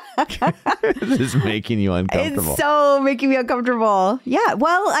 This is making you uncomfortable. It's so making me uncomfortable. Yeah.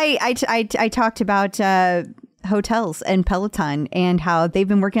 Well, I talked about hotels and Peloton and how they've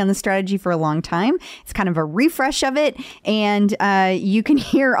been working on the strategy for a long time. It's kind of a refresh of it. And you can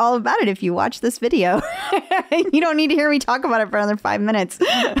hear all about it if you watch this video. You don't need to hear me talk about it for another 5 minutes.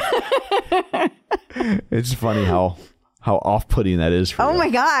 It's funny how off-putting that is for you. Oh my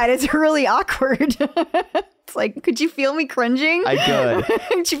God. It's really awkward. It's like, could you feel me cringing? I could.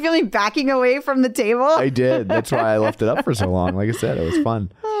 Did you feel me backing away from the table? I did. That's why I left it up for so long. Like I said, it was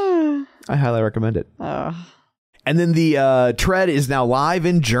fun. I highly recommend it. And then the tread is now live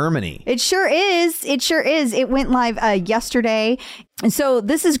in Germany. It sure is. It went live yesterday. So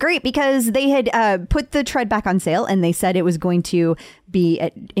this is great because they had put the tread back on sale and they said it was going to be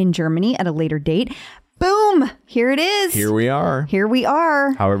in Germany at a later date. Boom. Here it is. Here we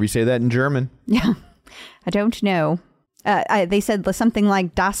are. However you say that in German. Yeah. I don't know. They said something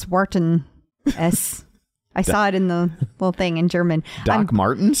like Das Warten S. I saw it in the little thing in German. Doc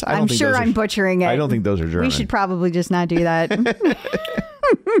Martens? I'm sure I'm butchering it. I don't think those are German. We should probably just not do that.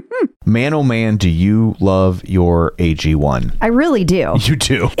 Man, oh man, do you love your AG1? I really do. You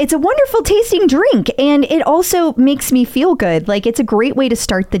do. It's a wonderful tasting drink, and it also makes me feel good. It's a great way to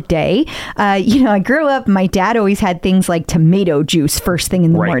start the day. I grew up, my dad always had things like tomato juice first thing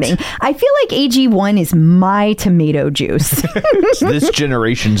in the morning. I feel like AG1 is my tomato juice. This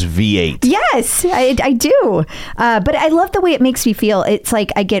generation's V8. Yes, I do. But I love the way it makes me feel. It's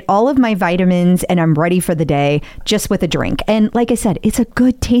like I get all of my vitamins and I'm ready for the day just with a drink. And like I said, it's a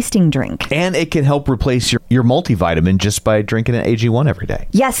good tasting drink. And it can help replace your multivitamin just by drinking an AG1 every day.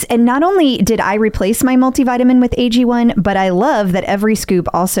 Yes. And not only did I replace my multivitamin with AG1, but I love that every scoop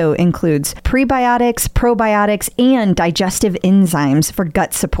also includes prebiotics, probiotics, and digestive enzymes for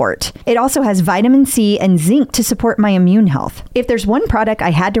gut support. It also has vitamin C and zinc to support my immune health. If there's one product I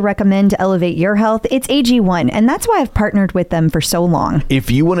had to recommend to elevate your health, it's AG1. And that's why I've partnered with them for so long.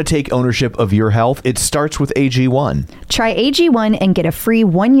 If you want to take ownership of your health, it starts with AG1. Try AG1 and get a free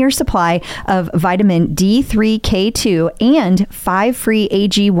 1-year supply of vitamin D3K2 and 5 free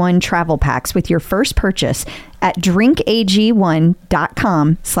AG1 travel packs with your first purchase at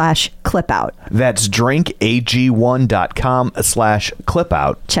drinkag1.com/clipout. That's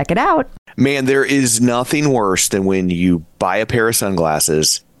drinkag1.com/clipout. Check it out. Man, there is nothing worse than when you buy a pair of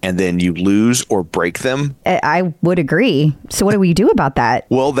sunglasses and then you lose or break them. I would agree. So what do we do about that?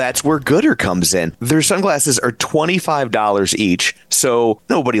 Well, that's where Gooder comes in. Their sunglasses are $25 each, so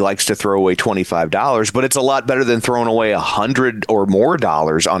nobody likes to throw away $25, but it's a lot better than throwing away $100 or more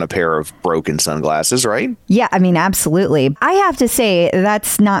on a pair of broken sunglasses, right? Yeah, I mean, absolutely. I have to say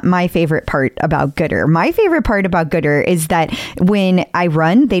that's not my favorite part about Gooder. My favorite part about Gooder is that when I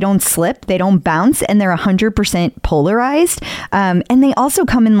run, they don't slip, they don't bounce, and they're 100% polarized. And they also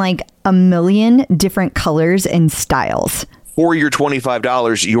come in like a million different colors and styles. For your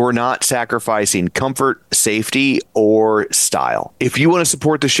 $25, you're not sacrificing comfort, safety, or style. If you want to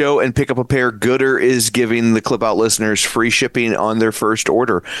support the show and pick up a pair, Gooder is giving the Clip Out listeners free shipping on their first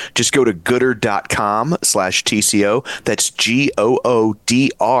order. Just go to gooder.com/TCO. That's GOODR.com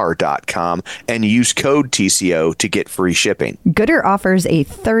and use code TCO to get free shipping. Gooder offers a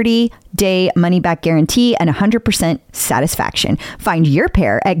 30-day money-back guarantee and 100% satisfaction. Find your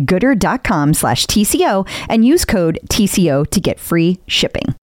pair at gooder.com/TCO and use code TCO to get free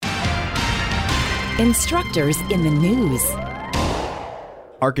shipping. Instructors in the news.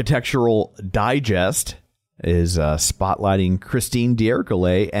 Architectural Digest is spotlighting Christine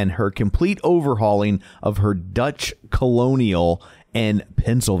Diercole and her complete overhauling of her Dutch colonial in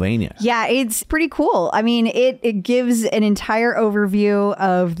Pennsylvania. Yeah, it's pretty cool. I mean, it gives an entire overview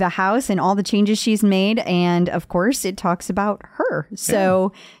of the house and all the changes she's made. And of course, it talks about her.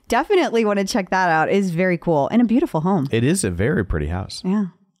 So definitely want to check that out. It's very cool and a beautiful home. It is a very pretty house. Yeah,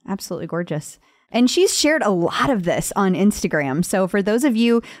 absolutely gorgeous. And she's shared a lot of this on Instagram. So for those of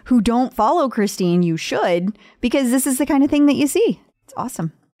you who don't follow Christine, you should, because this is the kind of thing that you see. It's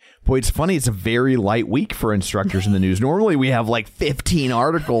awesome. Boy, it's funny. It's a very light week for instructors in the news. Normally, we have like 15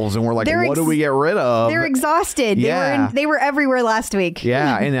 articles, and we're like, what do we get rid of? They're exhausted. Yeah. They were everywhere last week.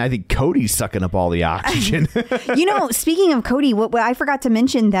 Yeah, and I think Cody's sucking up all the oxygen. You know, speaking of Cody, what I forgot to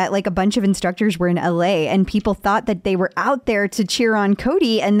mention that like a bunch of instructors were in LA, and people thought that they were out there to cheer on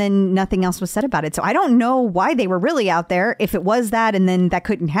Cody, and then nothing else was said about it. So I don't know why they were really out there. If it was that, and then that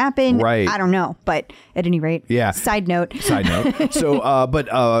couldn't happen, right? I don't know. But at any rate, yeah. Side note. So, but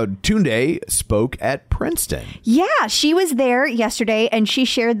Tunde spoke at Princeton. Yeah, she was there yesterday, and she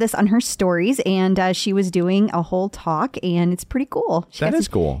shared this on her stories, and she was doing a whole talk, and it's pretty cool. That is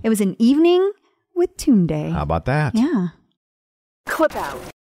cool. It was an evening with Tunde. How about that? Yeah. Clip Out.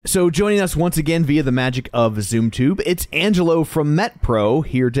 So joining us once again via the magic of ZoomTube, it's Angelo from MetPro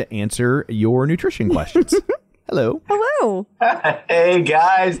here to answer your nutrition questions. Hello. Hello. Hey,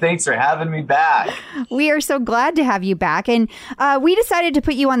 guys. Thanks for having me back. We are so glad to have you back. And we decided to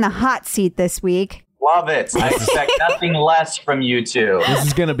put you on the hot seat this week. Love it. I expect nothing less from you two. This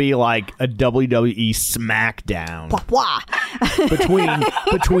is going to be like a WWE SmackDown. Blah, blah.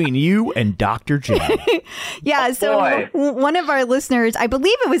 between you and Dr. J. Yeah, so one of our listeners, I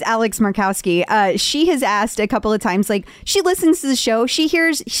believe it was Alex Markowski, she has asked a couple of times, like, she listens to the show, she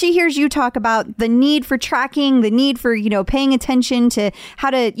hears you talk about the need for tracking, the need for, paying attention to how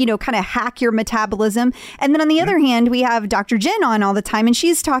to, kind of hack your metabolism. And then on the other hand, we have Dr. Jen on all the time, and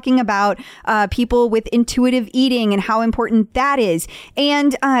she's talking about people with intuitive eating and how important that is.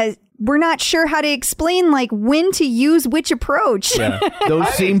 And we're not sure how to explain like when to use which approach. Yeah. Those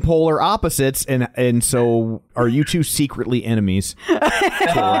seem polar opposites, and so are you two secretly enemies?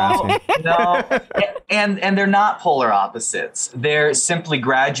 No. And they're not polar opposites. They're simply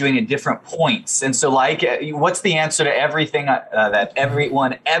graduating at different points. And so like, what's the answer to everything that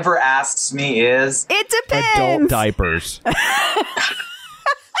everyone ever asks me is? It depends. Adult diapers.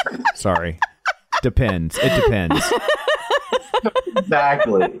 Sorry. Depends. It depends.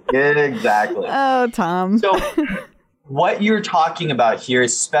 Exactly. Oh, Tom. So what you're talking about here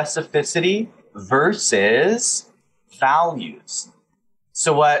is specificity versus values.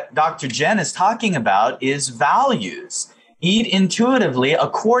 So what Dr. Jen is talking about is values. Eat intuitively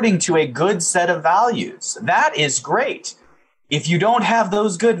according to a good set of values. That is great. If you don't have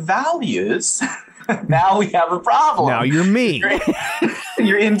those good values, now we have a problem. Now you're me.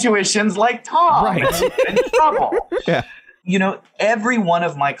 Your intuition's like Tom. Right. In trouble. Yeah. Every one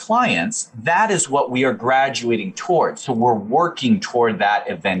of my clients, that is what we are graduating towards. So we're working toward that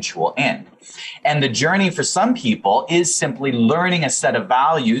eventual end. And the journey for some people is simply learning a set of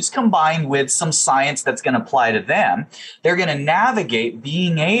values combined with some science that's going to apply to them. They're going to navigate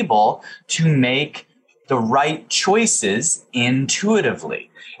being able to make the right choices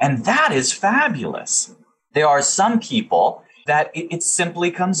intuitively. And that is fabulous. There are some people that it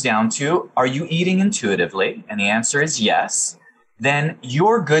simply comes down to, are you eating intuitively? And the answer is yes. Then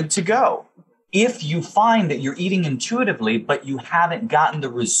you're good to go. If you find that you're eating intuitively, but you haven't gotten the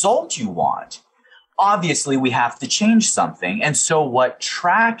result you want, obviously we have to change something. And so what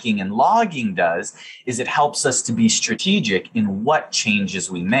tracking and logging does is it helps us to be strategic in what changes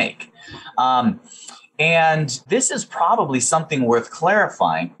we make. And this is probably something worth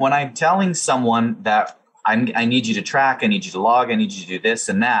clarifying. When I'm telling someone that I need you to track, I need you to log, I need you to do this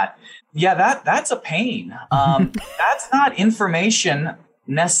and that, that's a pain. That's not information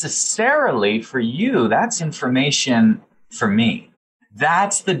necessarily for you. That's information for me.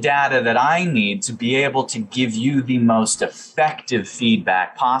 That's the data that I need to be able to give you the most effective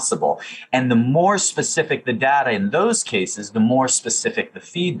feedback possible. And the more specific the data in those cases, the more specific the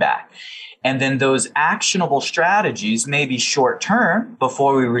feedback. And then those actionable strategies may be short term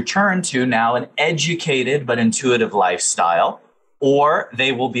before we return to now an educated but intuitive lifestyle, or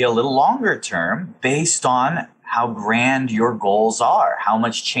they will be a little longer term based on how grand your goals are, how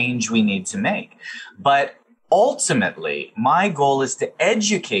much change we need to make. But ultimately, my goal is to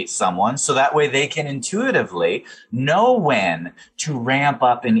educate someone so that way they can intuitively know when to ramp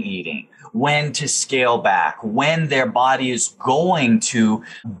up in eating, when to scale back, when their body is going to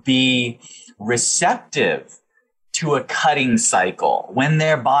be receptive to a cutting cycle, when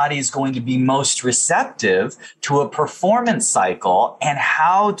their body is going to be most receptive to a performance cycle, and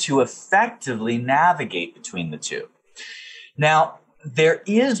how to effectively navigate between the two. Now, there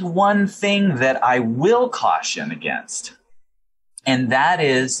is one thing that I will caution against, and that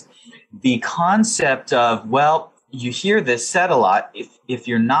is the concept of, well, you hear this said a lot, if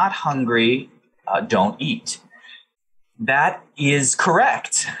you're not hungry, don't eat. That is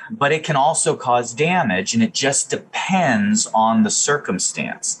correct, but it can also cause damage, and it just depends on the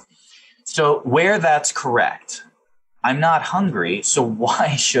circumstance. So where that's correct, I'm not hungry, so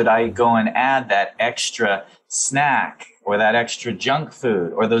why should I go and add that extra snack or that extra junk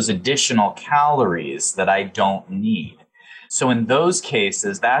food or those additional calories that I don't need? So in those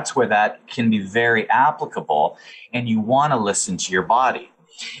cases, that's where that can be very applicable, and you want to listen to your body.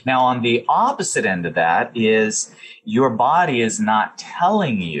 Now, on the opposite end of that is your body is not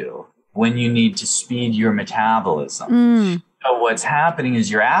telling you when you need to speed your metabolism. So what's happening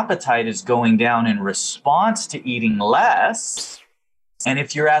is your appetite is going down in response to eating less. And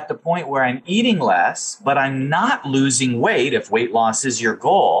if you're at the point where I'm eating less, but I'm not losing weight, if weight loss is your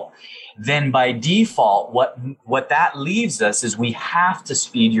goal, then by default, what that leaves us is we have to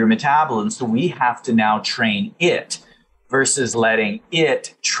speed your metabolism. So we have to now train it versus letting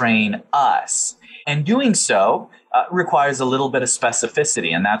it train us. And doing so requires a little bit of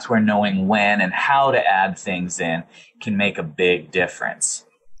specificity. And that's where knowing when and how to add things in can make a big difference.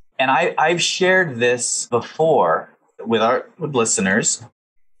 And I've shared this before with listeners.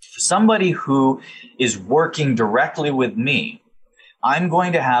 Somebody who is working directly with me, I'm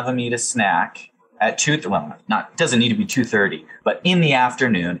going to have them eat a snack at doesn't need to be 2:30, but in the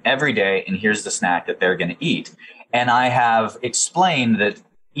afternoon every day. And here's the snack that they're going to eat. And I have explained that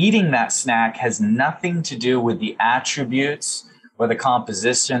eating that snack has nothing to do with the attributes or the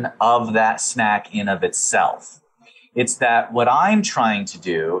composition of that snack in of itself. It's that what I'm trying to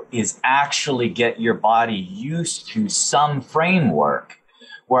do is actually get your body used to some framework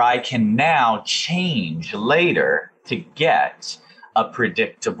where I can now change later to get a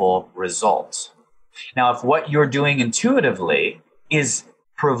predictable result. Now, if what you're doing intuitively is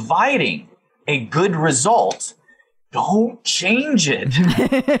providing a good result, don't change it.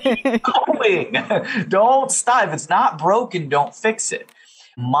 Keep going. Don't stop. If it's not broken, don't fix it.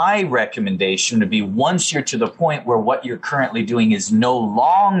 My recommendation would be, once you're to the point where what you're currently doing is no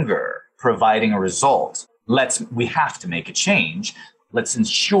longer providing a result, we have to make a change. Let's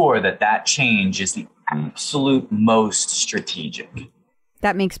ensure that change is the absolute most strategic.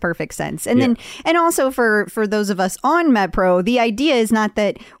 That makes perfect sense. And then also for those of us on MetPro, the idea is not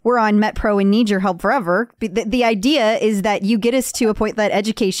that we're on MetPro and need your help forever. The idea is that you get us to a point, that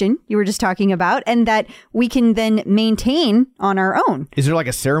education you were just talking about, and that we can then maintain on our own. Is there like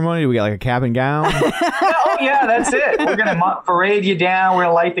a ceremony? Do we got like a cap and gown? Oh yeah, that's it. We're going to parade you down. We're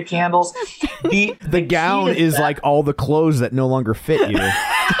going to light the candles. The gown is like all the clothes that no longer fit you.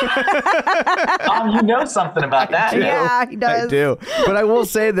 You know something about that. Yeah, he does. I do. But I will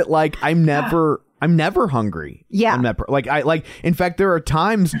say that, like, I'm never hungry. Yeah. In fact, there are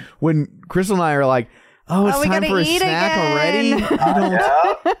times when Crystal and I are like, oh, it's time for a snack again.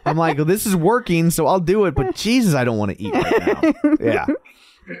 already. I'm like, well, this is working, so I'll do it. But Jesus, I don't want to eat right now. Yeah.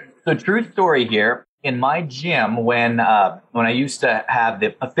 The true story here in my gym, when I used to have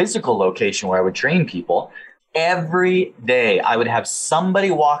a physical location where I would train people, every day I would have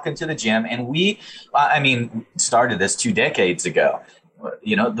somebody walk into the gym, and we started this 2 decades ago.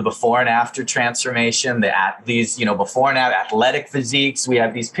 You know, the before and after transformation, these, you know, before and after athletic physiques. We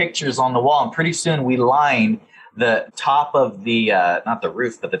have these pictures on the wall, and pretty soon we lined the top of the, not the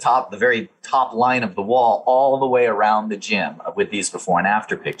roof, but the very top line of the wall all the way around the gym with these before and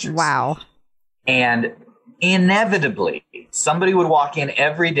after pictures. Wow. And inevitably, somebody would walk in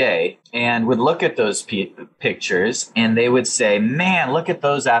every day and would look at those pictures, and they would say, man, look at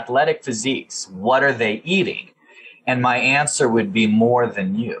those athletic physiques. What are they eating? And my answer would be more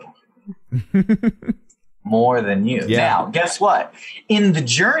than you. More than you. Yeah. Now, guess what? In the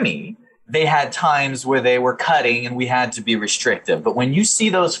journey, they had times where they were cutting and we had to be restrictive. But when you see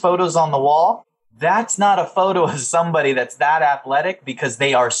those photos on the wall, that's not a photo of somebody that's that athletic because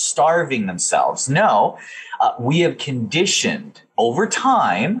they are starving themselves. No, we have conditioned over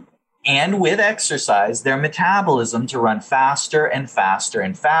time and with exercise, their metabolism to run faster and faster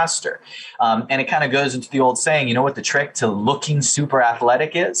and faster. And it kind of goes into the old saying, you know what the trick to looking super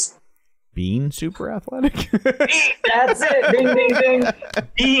athletic is? Being super athletic? That's it. Ding, ding, ding.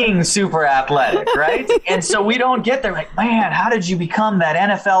 Being super athletic, right? And so we don't get there like, man, how did you become that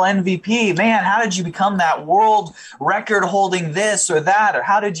NFL MVP? Man, how did you become that world record holding this or that? Or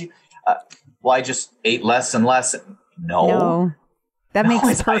how did you? Well, I just ate less and less. No. That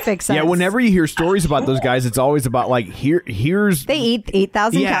makes perfect sense. Yeah, whenever you hear stories about those guys, it's always about like, here's... They eat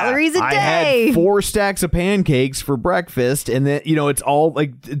 8,000 calories a day. I had 4 stacks of pancakes for breakfast, and then, you know, it's all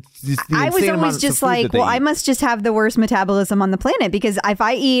like... It's the I was always just like, well, eat. I must just have the worst metabolism on the planet, because if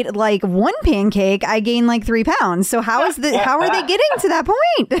I eat like 1 pancake, I gain like 3 pounds. So how are they getting to that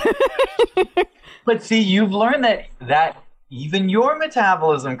point? But see, you've learned that even your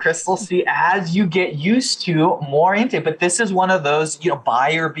metabolism, Crystal, see, as you get used to more intake, but this is one of those, you know,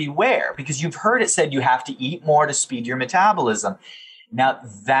 buyer beware, because you've heard it said you have to eat more to speed your metabolism. Now,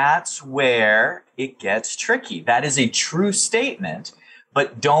 that's where it gets tricky. That is a true statement,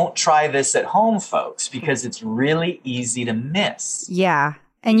 but don't try this at home, folks, because it's really easy to miss. Yeah.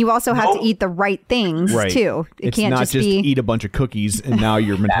 And you also have to eat the right things, too. It's can't not just eat a bunch of cookies and now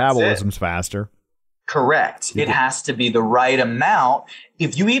your metabolism's faster. Correct. It has to be the right amount.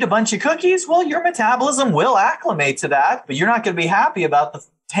 If you eat a bunch of cookies, well, your metabolism will acclimate to that, but you're not going to be happy about the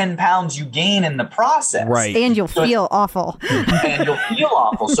 10 pounds you gain in the process. Right. And you'll feel awful. And you'll feel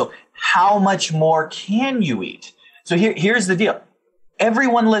awful. So how much more can you eat? So here's the deal.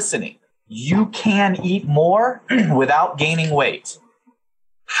 Everyone listening, you can eat more without gaining weight.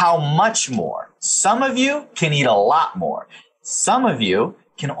 How much more? Some of you can eat a lot more. Some of you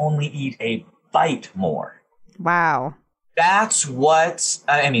can only eat a bite more. Wow. That's what,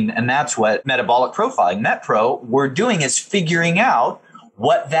 and that's what metabolic profiling, MetPro, we're doing is figuring out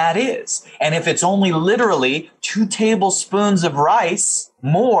what that is. And if it's only literally 2 tablespoons of rice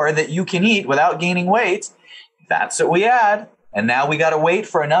more that you can eat without gaining weight, that's what we add. And now we got to wait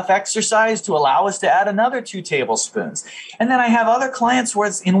for enough exercise to allow us to add another 2 tablespoons. And then I have other clients where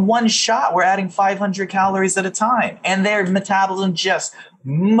it's in one shot, we're adding 500 calories at a time. And their metabolism just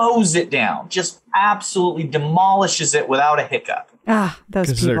mows it down, just absolutely demolishes it without a hiccup. Ah, those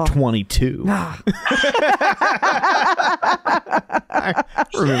people. Because they're 22. I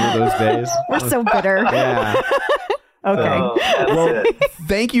remember those days. We're so bitter. Yeah. Okay. Well,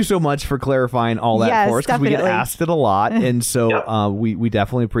 thank you so much for clarifying all that for us, because we get asked it a lot. And so we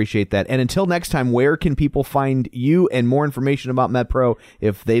definitely appreciate that. And until next time, where can people find you and more information about MetPro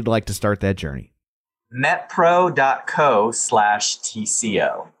if they'd like to start that journey?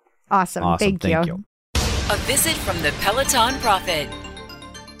 metpro.co/TCO. Awesome. Thank you. A visit from the Peloton Prophet.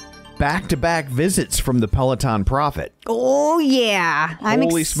 Back-to-back visits from the Peloton Prophet. Oh, yeah.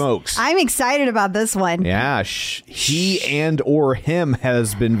 Holy smokes. I'm excited about this one. Yeah, he and or him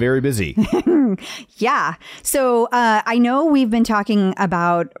has been very busy. Yeah. So I know we've been talking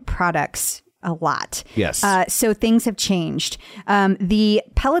about products a lot. Yes. So things have changed. The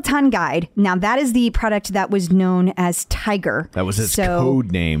Peloton Guide, now that is the product that was known as Tiger. That was its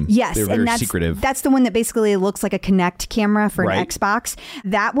code name. Yes. They're very and secretive. That's the one that basically looks like a Kinect camera for an Xbox.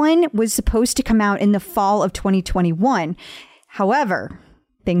 That one was supposed to come out in the fall of 2021. However,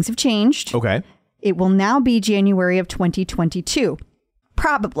 things have changed. Okay. It will now be January of 2022.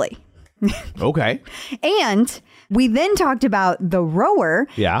 Probably. Okay. And we then talked about the rower.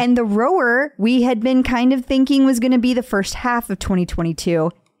 Yeah. And the rower we had been kind of thinking was going to be the first half of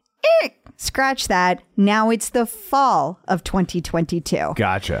 2022. scratch that. Now it's the fall of 2022.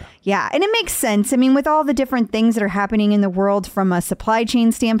 Gotcha. Yeah. And it makes sense. I mean, with all the different things that are happening in the world from a supply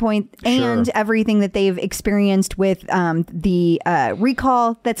chain standpoint and everything that they've experienced with the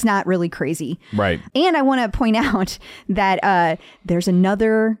recall, that's not really crazy. Right. And I want to point out that there's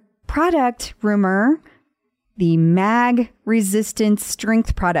another product rumor, the mag resistant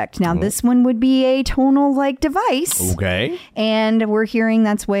strength product. Now, this one would be a tonal like device. Okay. And we're hearing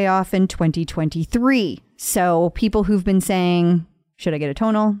that's way off in 2023. So people who've been saying, should I get a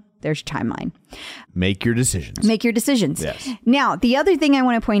tonal? There's your timeline. Make your decisions. Make your decisions. Yes. Now, the other thing I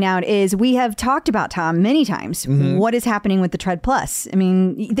want to point out is we have talked about, Tom, many times, what is happening with the Tread Plus. I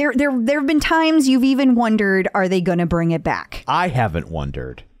mean, there have been times you've even wondered, are they going to bring it back? I haven't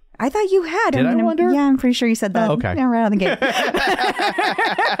wondered. I thought you had. Did I wonder? Yeah, I'm pretty sure you said that. Oh, okay. Yeah, right out of the gate.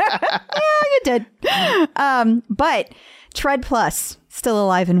 Yeah, you did. But Tread Plus, still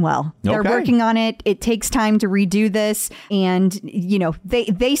alive and well. They're Okay. working on it. It takes time to redo this. And, you know,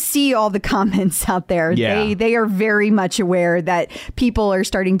 they see all the comments out there. Yeah. They are very much aware that people are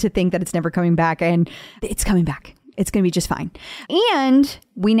starting to think that it's never coming back. And it's coming back. It's going to be just fine. And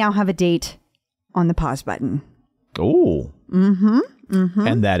we now have a date on the pause button. Oh.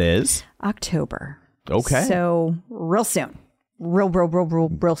 And that is? October. Okay. So real soon. Real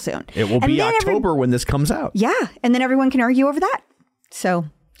soon. It will be October when this comes out. Yeah. And then everyone can argue over that. So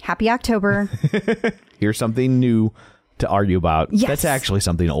happy October. Here's something new to argue about. Yes. That's actually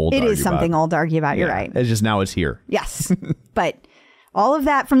something old to It argue is something about. old to argue about. You're right. It's just now it's here. Yes. But all of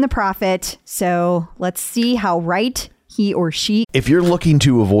that from the prophet. So let's see how right he or she. If you're looking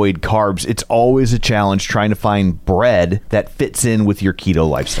to avoid carbs, it's always a challenge trying to find bread that fits in with your keto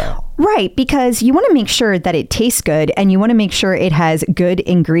lifestyle. Right, because you want to make sure that it tastes good and you want to make sure it has good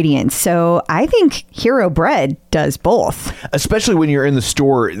ingredients. So I think Hero Bread does both. Especially when you're in the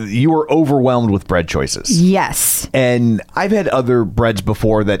store, you are overwhelmed with bread choices. Yes. And I've had other breads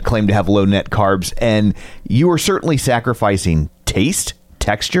before that claim to have low net carbs, and you are certainly sacrificing taste,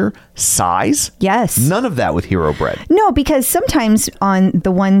 texture, size. Yes. None of that with Hero Bread. No, because sometimes on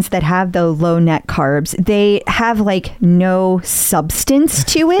the ones that have the low net carbs, they have like no substance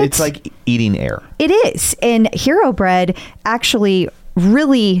to it. It's like eating air. It is. And Hero Bread actually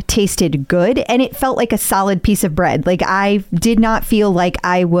really tasted good and it felt like a solid piece of bread. Like I did not feel like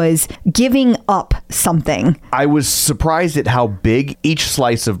I was giving up something. I was surprised at how big each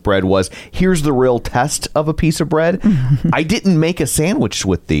slice of bread was. Here's the real test of a piece of bread. I didn't make a sandwich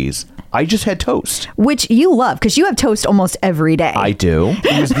with these. I just had toast. Which you love because you have toast almost every day. I do.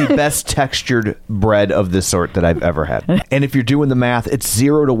 It was the best textured bread of this sort that I've ever had. And if you're doing the math, it's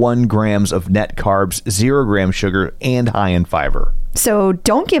 0 to 1 grams of net carbs, 0 gram sugar, and high in fiber. So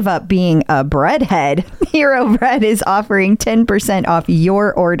don't give up being a breadhead. Hero Bread is offering 10% off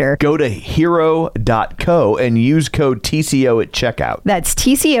your order. Go to hero.co and use code TCO at checkout. That's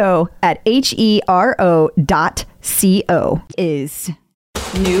TCO at HERO.co. Is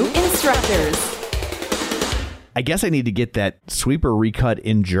New instructors. I guess I need to get that sweeper recut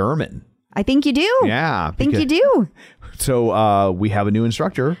in German. I think you do. Yeah. I think you do. So we have a new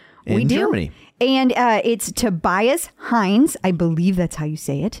instructor in Germany. And it's Tobias Heinz. I believe that's how you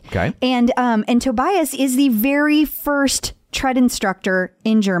say it. Okay. And Tobias is the very first tread instructor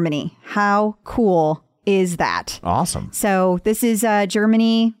in Germany. How cool is that? Awesome. So this is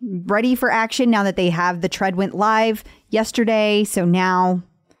Germany ready for action now that they have the tread went live yesterday. So now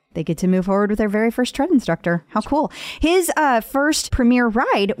they get to move forward with their very first tread instructor. How cool. His first premiere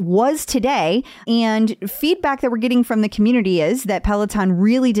ride was today. And feedback that we're getting from the community is that Peloton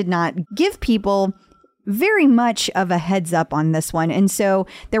really did not give people very much of a heads up on this one. And so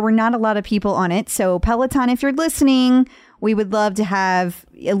there were not a lot of people on it. So Peloton, if you're listening, we would love to have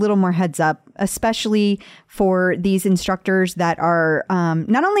a little more heads up, especially for these instructors that are,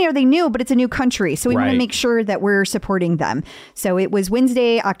 not only are they new, but it's a new country. So we want to make sure that we're supporting them. So it was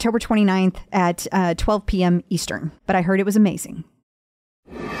Wednesday, October 29th at 12 p.m. Eastern. But I heard it was amazing.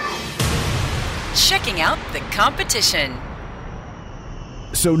 Checking out the competition.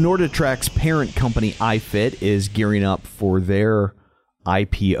 So NordicTrack's parent company iFit is gearing up for their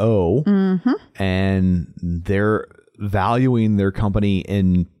IPO, and they're valuing their company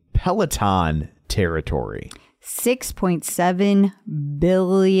in Peloton territory. $6.7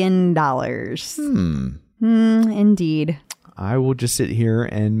 billion. Indeed. I will just sit here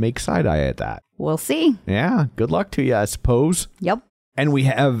and make side eye at that. We'll see. Yeah, good luck to you, I suppose. Yep. And we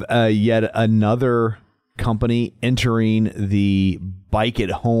have yet another company entering the bike at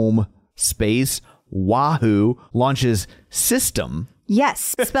home space. Wahoo launches System.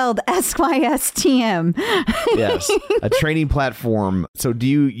 Yes, spelled SYSTM. Yes, a training platform. So do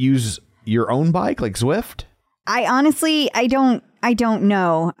you use your own bike, like Zwift? I don't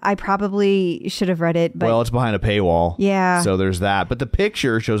know. I probably should have read it, but Well, it's behind a paywall. Yeah. So there's that. But the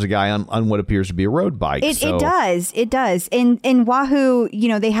picture shows a guy on what appears to be a road bike. It does. In Wahoo,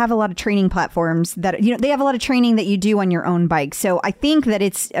 they have a lot of training platforms that, they have a lot of training that you do on your own bike. So I think that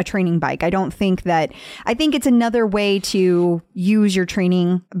it's a training bike. I think it's another way to use your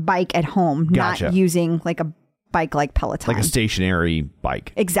training bike at home, Gotcha. not using like a bike like Peloton. Like a stationary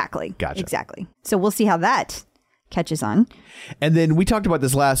bike. Exactly. Gotcha. Exactly. So we'll see how that catches on. And then we talked about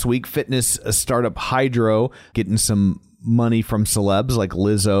this last week, fitness startup Hydro getting some money from celebs like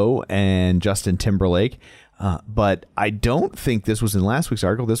Lizzo and Justin Timberlake. But I don't think this was in last week's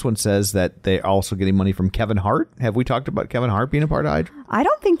article. This one says that they're also getting money from Kevin Hart. Have we talked about Kevin Hart being a part of Hydro? I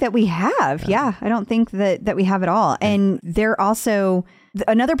don't think that we have. Yeah, I don't think that we have at all. And they're also,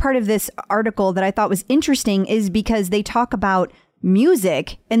 another part of this article that I thought was interesting is because they talk about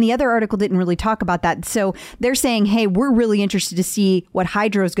music, and the other article didn't really talk about that. So they're saying, hey, we're really interested to see what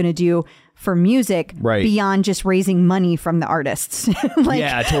Hydro is going to do for music beyond just raising money from the artists.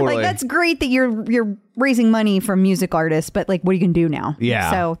 Yeah, totally. Like, that's great that you're raising money from music artists, but like, what are you going to do now? Yeah.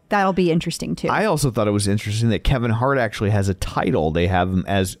 So that'll be interesting too. I also thought it was interesting that Kevin Hart actually has a title. They have him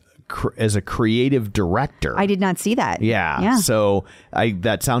as a creative director. I did not see that. Yeah. So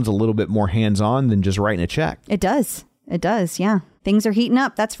that sounds a little bit more hands-on than just writing a check. It does. Yeah. Things are heating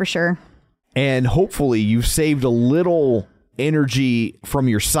up, that's for sure. And hopefully you've saved a little energy from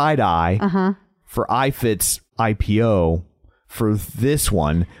your side eye for iFit's IPO for this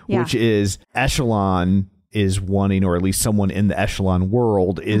one, which is Echelon is wanting, or at least someone in the Echelon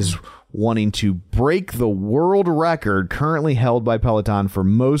world is wanting to break the world record currently held by Peloton for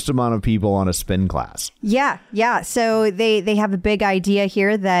most amount of people on a spin class. Yeah. So they have a big idea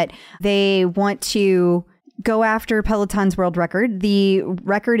here that they want to go after Peloton's world record. The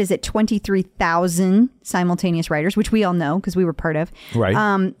record is at 23,000 simultaneous riders, which we all know because we were part of. Right.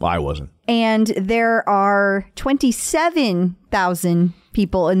 Well, I wasn't. And there are 27,000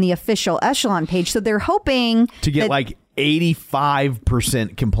 people in the official Echelon page. So they're hoping to get like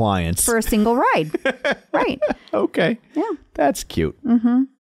 85% compliance for a single ride. Right. Okay. Yeah. That's cute.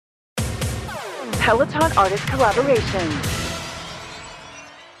 Peloton artist collaboration.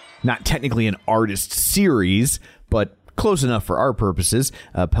 Not technically an artist series, but close enough for our purposes.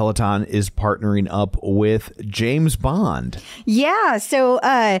 Peloton is partnering up with James Bond. Yeah, so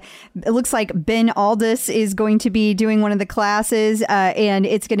it looks like Ben Aldis is going to be doing one of the classes, and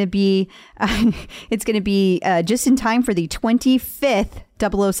it's going to be just in time for the 25th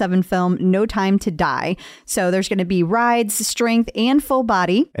 007 film, No Time to Die. So there's going to be rides, strength, and full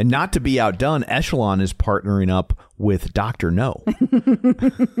body. And not to be outdone, Echelon is partnering up with Dr. No.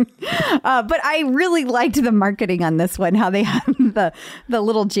 But I really liked the marketing on this one, how they have the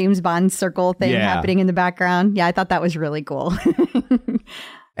little James Bond circle thing happening in the background. Yeah, I thought that was really cool.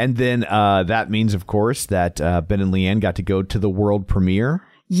 And then that means, of course, that Ben and Leanne got to go to the world premiere.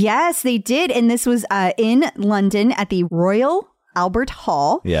 Yes, they did. And this was in London at the Royal Albert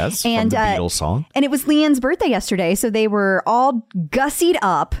Hall. Yes, and from the Beatles song. And it was Leanne's birthday yesterday, so they were all gussied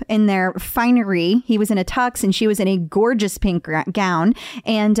up in their finery. He was in a tux and she was in a gorgeous pink gown,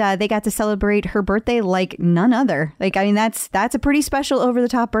 and they got to celebrate her birthday like none other. Like, I mean, that's a pretty special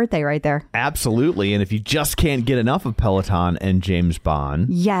over-the-top birthday right there. Absolutely. And if you just can't get enough of Peloton and James Bond.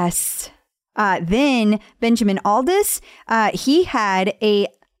 Yes. Then Benjamin Aldis, he had a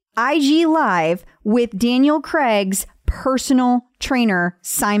IG Live with Daniel Craig's personal trainer,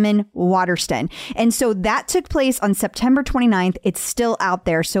 Simon Waterston. And so that took place on September 29th. It's still out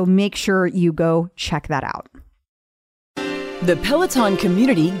there, so make sure you go check that out. The Peloton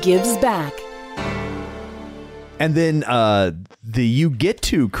community gives back. And then the You Get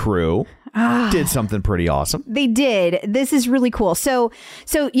To crew did something pretty awesome. They did. This is really cool. So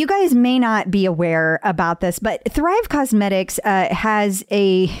you guys may not be aware about this, but Thrive Cosmetics has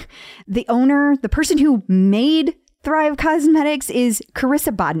the person who made Thrive Cosmetics is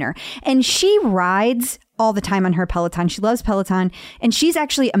Carissa Bodner, and she rides all the time on her Peloton. She loves Peloton, and she's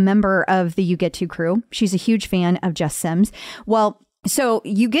actually a member of the You Get To crew. She's a huge fan of Jess Sims. Well, so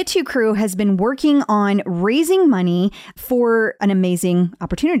You Get To crew has been working on raising money for an amazing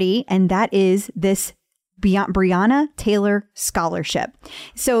opportunity, and that is this Breonna Taylor Scholarship.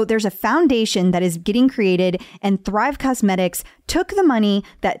 So there's a foundation that is getting created, and Thrive Cosmetics took the money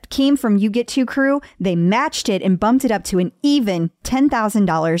that came from You Get To crew, they matched it and bumped it up to an even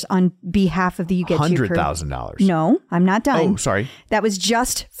 $10,000 on behalf of the You Get To crew. $100,000. No, I'm not done. Oh, sorry. That was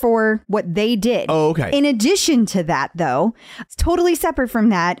just for what they did. Oh, okay. In addition to that, though, totally separate from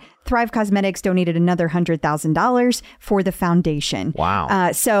that, Thrive Cosmetics donated another $100,000 for the foundation.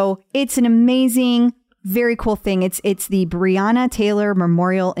 Wow. So it's an amazing, very cool thing. It's the Breonna Taylor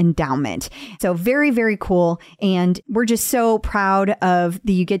Memorial Endowment. So very, very cool. And we're just so proud of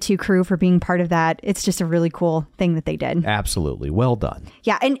the You Get To crew for being part of that. It's just a really cool thing that they did. Absolutely. Well done.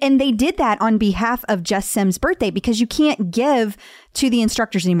 Yeah. And they did that on behalf of Jess Sims' birthday, because you can't give to the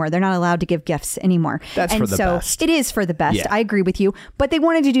instructors anymore. They're not allowed to give gifts anymore. That's for the best. It is for the best. Yeah. I agree with you. But they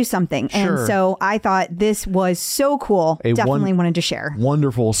wanted to do something. Sure. And so I thought this was so cool. Definitely wanted to share.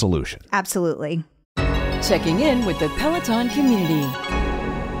 Wonderful solution. Absolutely. Checking in with the Peloton community.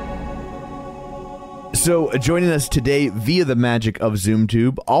 So joining us today via the magic of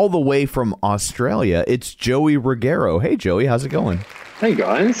ZoomTube, all the way from Australia, it's Joey Ruggero. Hey, Joey, how's it going? Hey,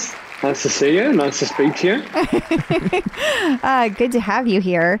 guys. Nice to see you. Nice to speak to you. Good to have you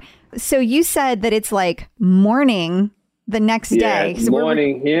here. So you said that it's like morning the next day. So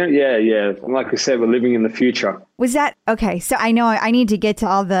morning here. Yeah. And like I said, we're living in the future. Was that okay? So I know I need to get to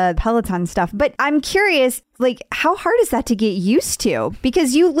all the Peloton stuff, but I'm curious, like, how hard is that to get used to?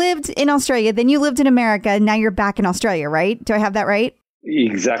 Because you lived in Australia, then you lived in America, and now you're back in Australia, right? Do I have that right?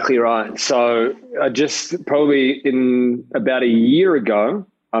 Exactly right. So I just probably in about a year ago,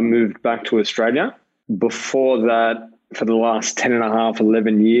 I moved back to Australia. Before that, for the last 10 and a half,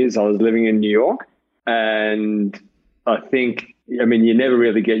 11 years, I was living in New York. And I mean, you never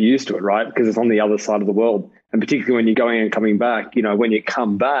really get used to it, right? Because it's on the other side of the world. And particularly when you're going and coming back, when you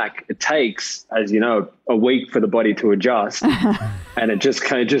come back, it takes, as you know, a week for the body to adjust. And it just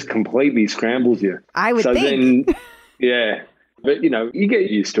completely scrambles you. I would think. Then, yeah. But, you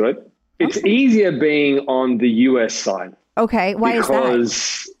get used to it. It's easier being on the US side. Okay. Why is that?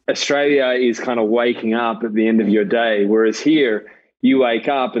 Because Australia is kind of waking up at the end of your day, whereas here, you wake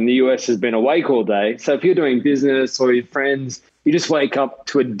up and the US has been awake all day. So if you're doing business or your friends, you just wake up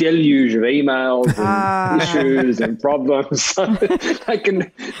to a deluge of emails and issues and problems. So that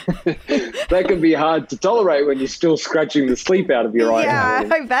can be hard to tolerate when you're still scratching the sleep out of your eyes. Yeah,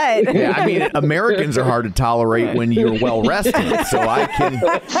 I bet. Yeah, I mean, Americans are hard to tolerate when you're well rested. So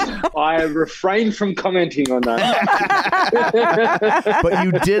I refrain from commenting on that. But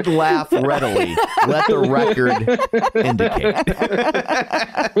you did laugh readily. Let the record indicate.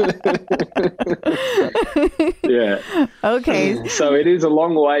 Yeah. Okay. So it is a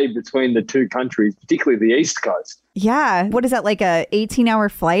long way between the two countries, particularly the East Coast. Yeah. What is that, like a 18-hour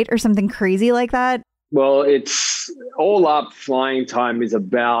flight or something crazy like that? Well, it's all up. Flying time is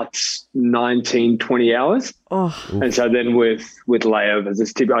about 19, 20 hours. Oh. And so then with layovers,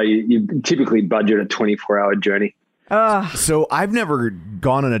 it's you typically budget a 24-hour journey. So I've never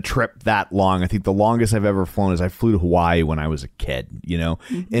gone on a trip that long. I think the longest I've ever flown is I flew to Hawaii when I was a kid,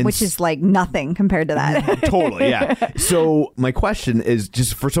 And which is like nothing compared to that. Totally, yeah. So my question is,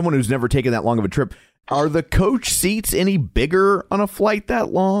 just for someone who's never taken that long of a trip, are the coach seats any bigger on a flight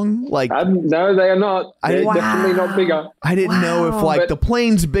that long? No, they are not. They're definitely not bigger. I didn't know if the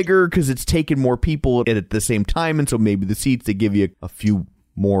plane's bigger because it's taking more people at the same time, and so maybe the seats, they give you a few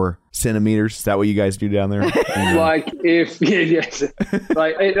more centimeters. Is that what you guys do down there? Yes.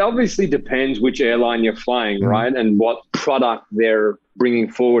 It obviously depends which airline you're flying, right? And what product they're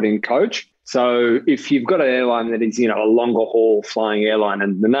bringing forward in coach. So if you've got an airline that is, a longer haul flying airline,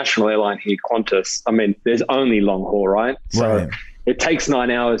 and the national airline here, Qantas, I mean, there's only long haul, right? So it takes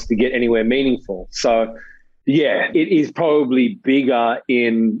 9 hours to get anywhere meaningful. So yeah, it is probably bigger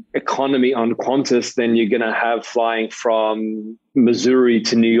in economy on Qantas than you're going to have flying from Missouri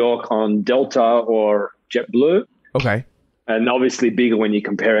to New York on Delta or JetBlue. Okay. And obviously bigger when you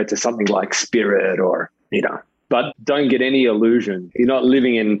compare it to something like Spirit or, But don't get any illusion. You're not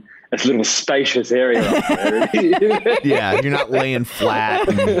living in a little spacious area up there. Yeah, you're not laying flat.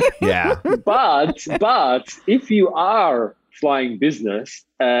 But if you are flying business,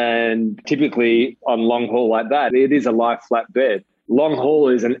 and typically on long haul like that, it is a lie flat bed. Long haul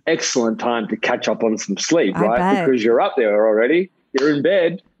is an excellent time to catch up on some sleep, right? Because you're up there already. You're in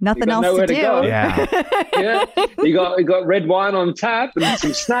bed. Nothing else to do. Go. Yeah. You got red wine on tap and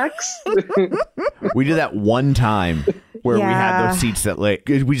some snacks. We did that one time where we had those seats that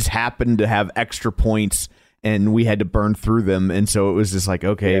we just happened to have extra points. and we had to burn through them. And so it was just like,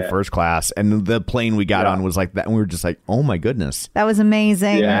 okay, first class. And the plane we got on was like that. And we were just like, oh my goodness. That was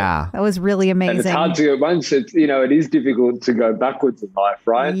amazing. Yeah. That was really amazing. And it's hard to go once. It's, it is difficult to go backwards in life,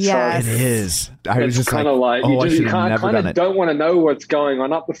 right? Yes. It is. I was It's just kind of like, oh, you kind of don't want to know what's going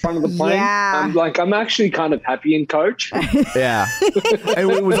on up the front of the plane. Yeah. I'm actually kind of happy in coach. Yeah. And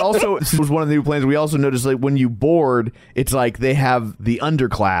it was also, this was one of the new planes. We also noticed like when you board, it's like they have the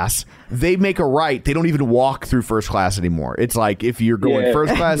underclass. They make a right. They don't even walk through first class anymore. It's like if you're going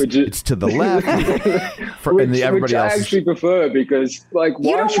first class, it's to the left. Which I actually prefer because, like,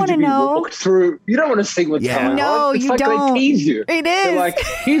 why should you be walked through? You don't want to see what's going on. It's you like don't. They tease you. It is. They're like,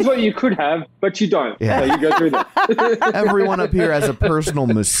 here's what you could have, but you don't. Yeah. So you go through that. Everyone up here has a personal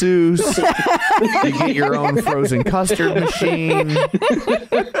masseuse. You get your own frozen custard machine.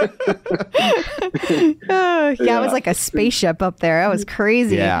 It was like a spaceship up there. That was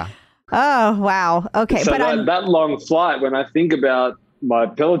crazy. Yeah. Oh, wow. Okay. So but that long flight, when I think about my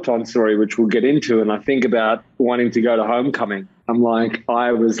Peloton story, which we'll get into, and I think about wanting to go to homecoming, I'm like,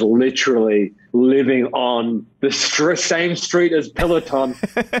 I was literally living on the same street as Peloton,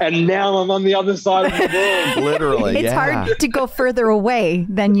 and now I'm on the other side of the world. Literally, it's hard to go further away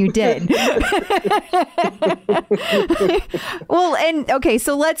than you did. Well, and okay,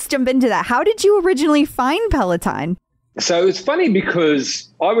 so let's jump into that. How did you originally find Peloton? So it's funny because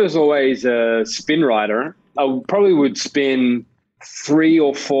I was always a spin rider. I probably would spin 3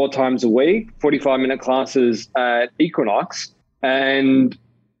 or 4 times a week, 45-minute classes at Equinox. And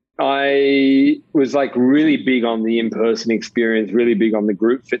I was like really big on the in-person experience, really big on the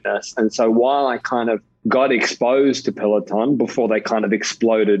group fitness. And so while I kind of got exposed to Peloton before they kind of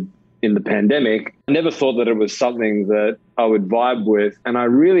exploded in the pandemic, I never thought that it was something that I would vibe with. And I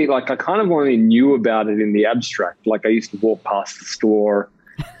really I kind of only knew about it in the abstract. Like I used to walk past the store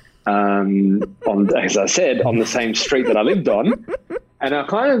as I said, on the same street that I lived on. And I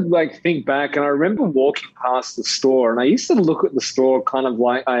kind of think back, and I remember walking past the store, and I used to look at the store kind of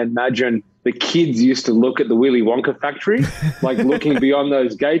like I imagine the kids used to look at the Willy Wonka factory, like looking beyond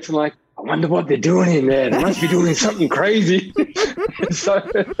those gates and like, I wonder what they're doing in there. They must be doing something crazy. so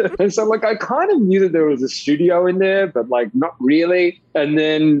I kind of knew that there was a studio in there, but not really. And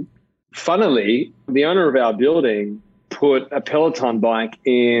then funnily, the owner of our building put a Peloton bike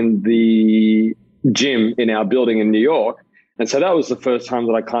in the gym in our building in New York. And so that was the first time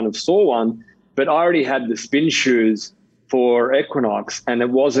that I kind of saw one, but I already had the spin shoes for Equinox and it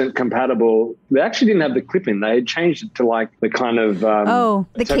wasn't compatible. They actually didn't have the clip in. They had changed it to the kind of, the so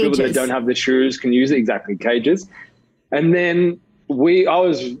cages. people that don't have the shoes can use it, exactly, cages. And then I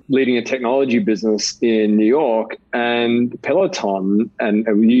was leading a technology business in New York, and Peloton, and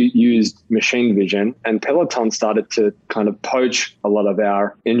we used machine vision, and Peloton started to kind of poach a lot of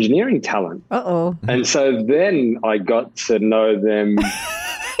our engineering talent. Uh-oh. And so then I got to know them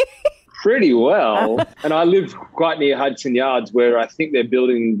pretty well. And I live quite near Hudson Yards, where I think they're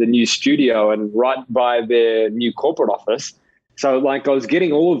building the new studio and right by their new corporate office. So I was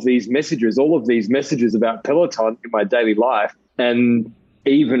getting all of these messages about Peloton in my daily life, and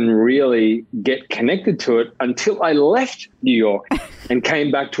even really get connected to it until I left New York and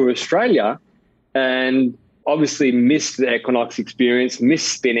came back to Australia, and obviously missed the Equinox experience, missed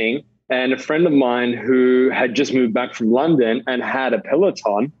spinning. And a friend of mine who had just moved back from London and had a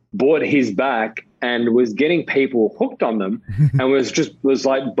Peloton bought his back and was getting people hooked on them and was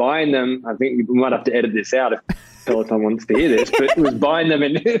buying them. I think we might have to edit this out if Peloton wants to hear this, but was buying them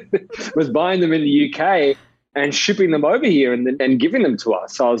in the UK and shipping them over here and giving them to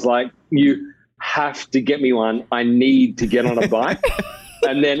us. So I was like, you have to get me one. I need to get on a bike.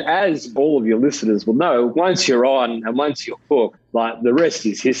 And then, as all of your listeners will know, once you're on and once you're hooked, the rest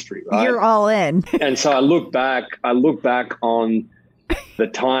is history, right? You're all in. And so I look back on the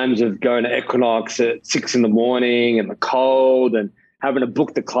times of going to Equinox at 6 a.m. and the cold and having to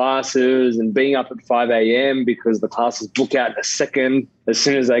book the classes and being up at 5 a.m. because the classes book out in a second as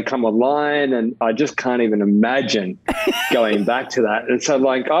soon as they come online. And I just can't even imagine going back to that. And so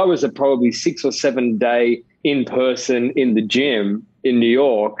I was a probably 6 or 7 day in person in the gym in New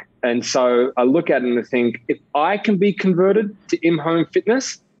York. And so I look at it and I think, if I can be converted to in-home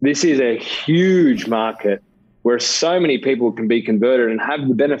fitness, this is a huge market where so many people can be converted and have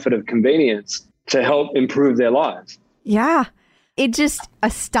the benefit of convenience to help improve their lives. Yeah. It's just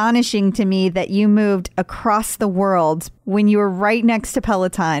astonishing to me that you moved across the world when you were right next to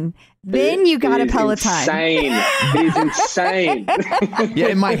Peloton. Then you got a Peloton. Insane. It is insane. Yeah,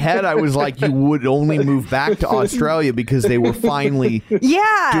 in my head, I was like, you would only move back to Australia because they were finally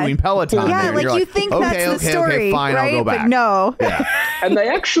doing Peloton. Yeah, there. you think that's the story, fine, right? I'll go back. But no. Yeah. And they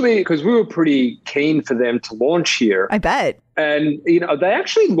actually, because we were pretty keen for them to launch here. I bet. And, they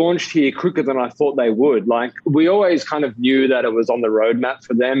actually launched here quicker than I thought they would. Like, we always kind of knew that it was on the roadmap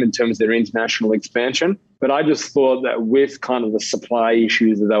for them in terms of their international expansion. But I just thought that with kind of the supply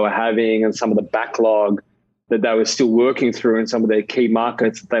issues that they were having and some of the backlog that they were still working through in some of their key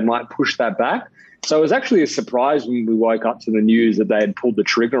markets, that they might push that back. So it was actually a surprise when we woke up to the news that they had pulled the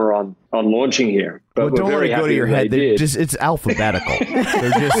trigger on launching here. But well, don't let it go to your head. It's alphabetical.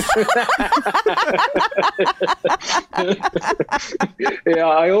 They're just Yeah,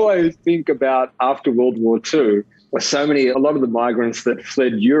 I always think about after World War II, a lot of the migrants that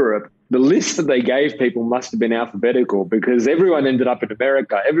fled Europe, the list that they gave people must have been alphabetical, because everyone ended up in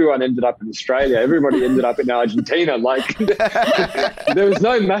America, everyone ended up in Australia, everybody ended up in Argentina. Like, there was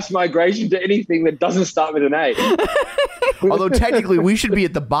no mass migration to anything that doesn't start with an A. Although technically we should be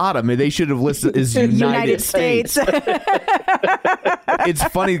at the bottom, and they should have listed as United States. It's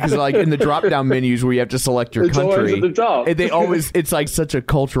funny because like in the drop-down menus where you have to select your country, always at the top. It's like such a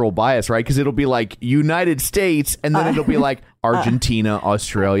cultural bias, right? Because it'll be like United States, and then it'll be like Argentina,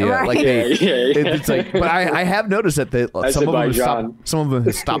 Australia. Right. Like it's like, but I have noticed that some of them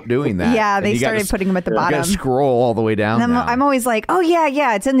have stopped doing that. Yeah, they started putting them at the bottom. You got to scroll all the way down. And I'm always like, oh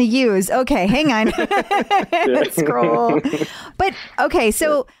yeah, it's in the U's. Okay, hang on. Scroll. But okay,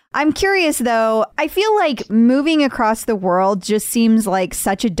 so I'm curious though. I feel like moving across the world just seems like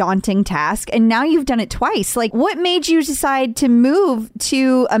such a daunting task. And now you've done it twice. Like, what made you decide to move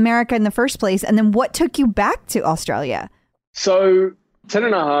to America in the first place? And then what took you back to Australia? So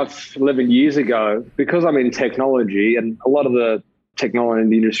 11 years ago, because I'm in technology, and a lot of the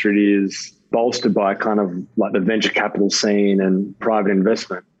technology industry is bolstered by kind of like the venture capital scene and private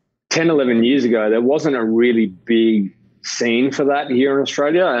investment. 11 years ago, there wasn't a really big scene for that here in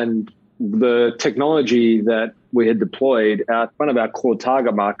Australia. And the technology that we had deployed, one of our core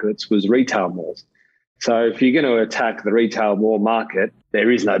target markets was retail malls. So if you're going to attack the retail mall market,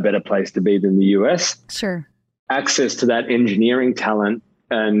 there is no better place to be than the US. Sure. Access to that engineering talent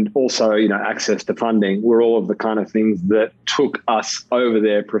and also, access to funding were all of the kind of things that took us over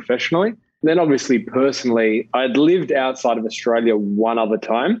there professionally. And then obviously personally, I'd lived outside of Australia one other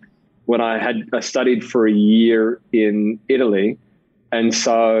time when I studied for a year in Italy. And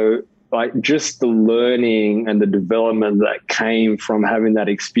so like just the learning and the development that came from having that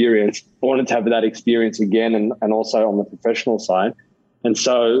experience, I wanted to have that experience again and also on the professional side. And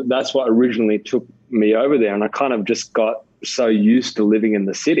so that's what originally took me over there. And I kind of just got so used to living in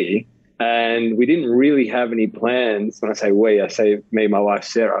the city, and we didn't really have any plans. When I say we, I say me and my wife,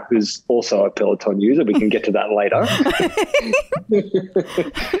 Sarah, who's also a Peloton user. We can get to that later.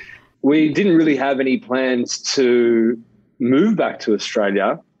 We didn't really have any plans to move back to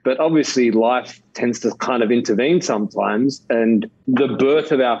Australia, but obviously life tends to kind of intervene sometimes. And the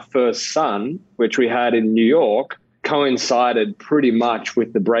birth of our first son, which we had in New York, coincided pretty much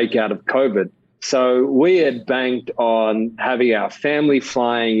with the breakout of COVID. So we had banked on having our family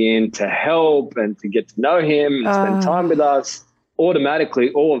flying in to help and to get to know him and spend time with us.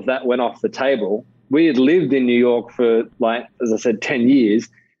 Automatically, all of that went off the table. We had lived in New York for, like, as I said, 10 years.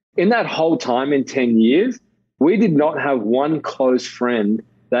 In that whole time, in 10 years, we did not have one close friend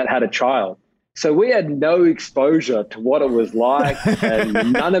that had a child. So we had no exposure to what it was like, and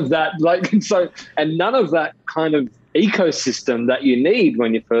none of that, and none of that kind of ecosystem that you need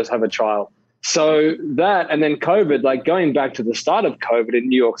when you first have a child. So that, and then COVID, like going back to the start of COVID in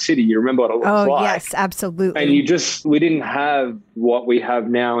New York City, you remember what it was like. Oh, yes, absolutely. And we didn't have what we have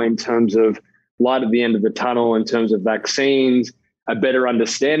now in terms of light at the end of the tunnel, in terms of vaccines, a better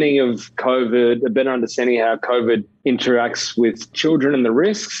understanding of COVID, a better understanding of how COVID interacts with children and the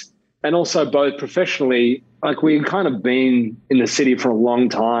risks. And also both professionally, like we'd kind of been in the city for a long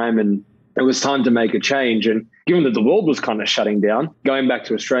time and it was time to make a change. And given that the world was kind of shutting down, going back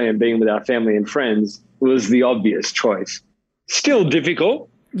to Australia and being with our family and friends was the obvious choice. Still difficult.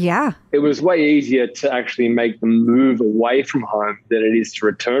 Yeah. It was way easier to actually make the move away from home than it is to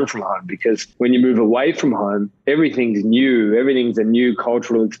return from home, because when you move away from home, everything's new. Everything's a new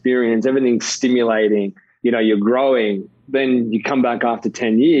cultural experience. Everything's stimulating. You're growing. Then you come back after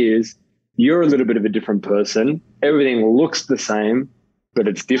 10 years, you're a little bit of a different person. Everything looks the same, but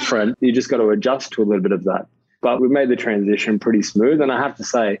it's different. You just got to adjust to a little bit of that. But we made the transition pretty smooth. And I have to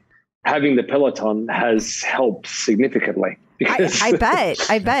say, having the Peloton has helped significantly. I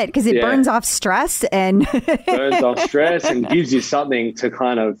bet, because it burns off stress and gives you something to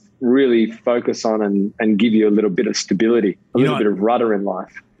kind of really focus on and give you a little bit of stability, a little bit of rudder in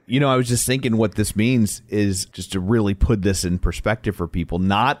life. I was just thinking what this means is just to really put this in perspective for people.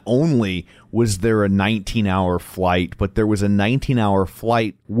 Not only was there a 19-hour flight, but there was a 19-hour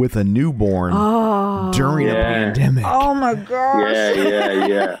flight with a newborn during a pandemic. Oh my gosh.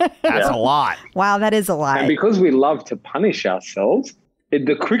 Yeah. That's a lot. Wow, that is a lot. And because we love to punish ourselves,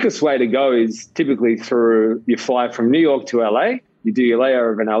 the quickest way to go is typically through, you fly from New York to LA, you do your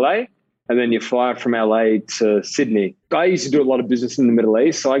layover in LA, and then you fly from LA to Sydney. I used to do a lot of business in the Middle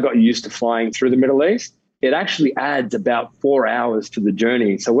East, so I got used to flying through the Middle East. It actually adds about 4 hours to the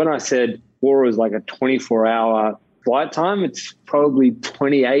journey. So when I said 4 was like a 24-hour flight time, it's probably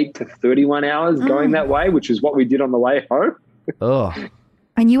 28 to 31 hours going that way, which is what we did on the way home. Ugh.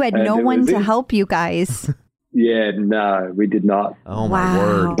 And you had no one to help you guys. Yeah, no, we did not. Oh, my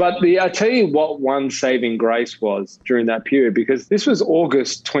word. But I tell you what one saving grace was during that period, because this was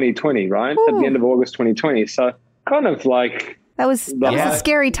August 2020, right? At the end of August 2020. So kind of like... That was a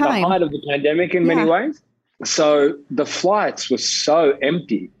scary time. The height of the pandemic in many ways. So the flights were so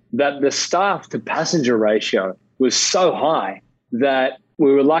empty that the staff to passenger ratio was so high that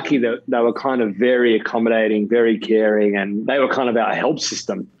we were lucky that they were kind of very accommodating, very caring, and they were kind of our help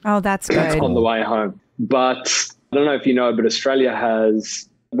system. Oh, that's good. On the way home. But I don't know if you know, but Australia has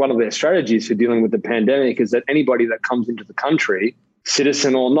one of their strategies for dealing with the pandemic is that anybody that comes into the country,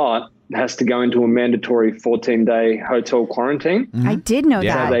 citizen or not, has to go into a mandatory 14-day hotel quarantine. I did know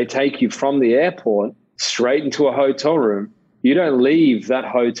that. So they take you from the airport straight into a hotel room. You don't leave that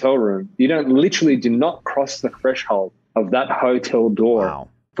hotel room. You literally do not cross the threshold of that hotel door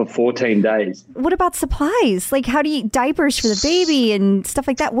for 14 days. What about supplies? Like, how do you diapers for the baby and stuff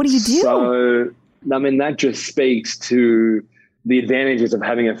like that? What do you do? So, I mean, that just speaks to the advantages of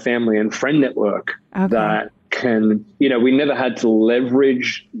having a family and friend network that can, we never had to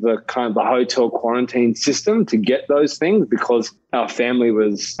leverage the kind of the hotel quarantine system to get those things because our family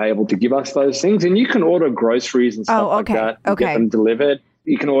was able to give us those things. And you can order groceries and stuff like that and get them delivered.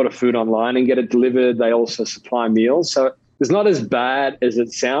 You can order food online and get it delivered. They also supply meals. So it's not as bad as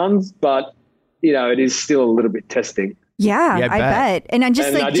it sounds, but, it is still a little bit testing. Yeah, I bet. And I'm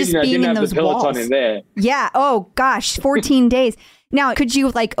just being in those walls. In there. Yeah. Oh gosh, 14 days. Now, could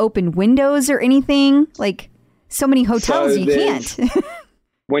you open windows or anything? Like so many hotels, you can't.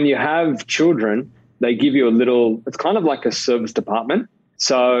 When you have children, they give you it's kind of like a service department.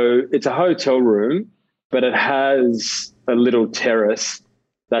 So it's a hotel room, but it has a little terrace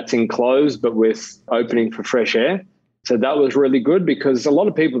that's enclosed, but with opening for fresh air. So that was really good because a lot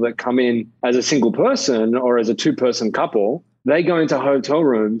of people that come in as a single person or as a 2-person couple, they go into hotel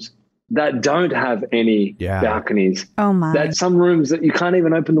rooms that don't have any balconies. Oh my. That's some rooms that you can't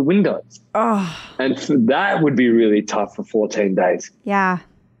even open the windows. Oh. And that would be really tough for 14 days. Yeah.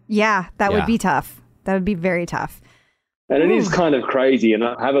 Yeah, that would be tough. That would be very tough. And it is kind of crazy. And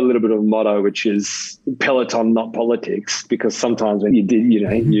I have a little bit of a motto, which is Peloton, not politics, because sometimes when you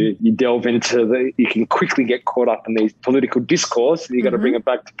delve into you can quickly get caught up in these political discourse and you got to bring it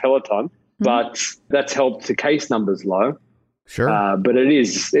back to Peloton. But that's helped the case numbers low. Sure. But it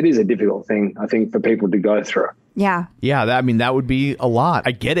is a difficult thing, I think, for people to go through. Yeah. Yeah. That would be a lot.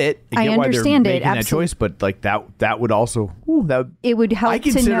 I get it. I get understand why they're making that choice, but that would also, it would help. I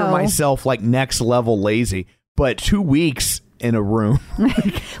consider myself next level lazy. But 2 weeks in a room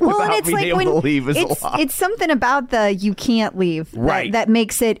without it's being able to leave is a lot. It's something about you can't leave. Right. That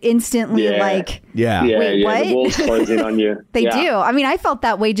makes it instantly wait, what? The walls closing on you. They do. I mean, I felt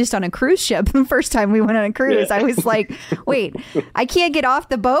that way just on a cruise ship. The first time we went on a cruise, I was like, wait, I can't get off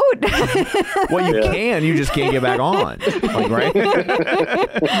the boat? Well, you can. You just can't get back on. Right?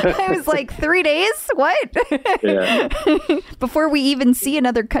 I was like, 3 days? What? Before we even see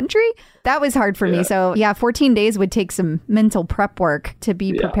another country? That was hard for me. So 14 days would take some mental prep work to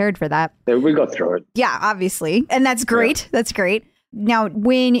be prepared for that. Yeah, we got through it. Yeah, obviously. And that's great. That's great. Now,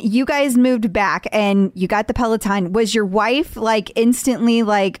 when you guys moved back and you got the Peloton, was your wife instantly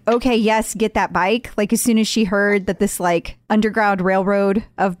okay, yes, get that bike? As soon as she heard that this underground railroad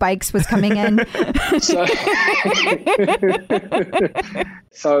of bikes was coming in?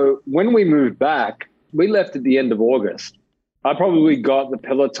 So when we moved back, we left at the end of August. I probably got the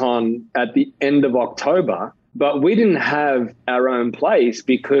Peloton at the end of October, but we didn't have our own place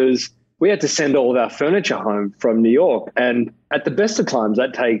because we had to send all of our furniture home from New York. And at the best of times,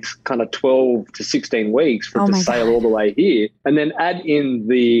 that takes kind of 12 to 16 weeks for it to sail all the way here. And then add in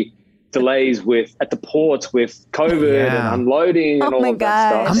the delays at the ports with COVID and unloading and all of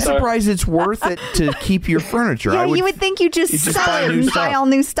that stuff. I'm surprised it's worth it to keep your furniture. Yeah, you would think you just sell it and buy all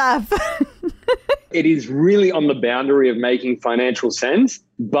new stuff. It is really on the boundary of making financial sense,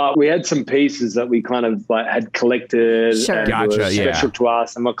 but we had some pieces that we kind of like had collected and were special to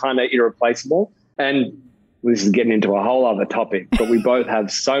us and were kind of irreplaceable. And this is getting into a whole other topic, but we both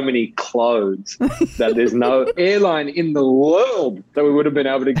have so many clothes that there's no airline in the world that we would have been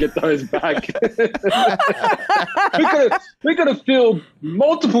able to get those back. we could have filled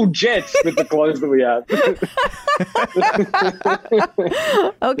multiple jets with the clothes that we have.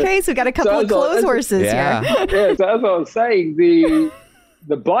 Okay, so we got a couple of clothes horses here. Yeah, so as I was saying,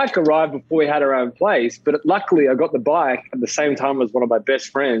 the bike arrived before we had our own place, but luckily I got the bike at the same time as one of my best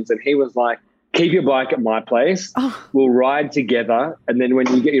friends, and he was like, keep your bike at my place. We'll ride together. And then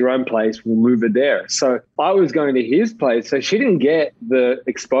when you get your own place, we'll move it there. So I was going to his place. So she didn't get the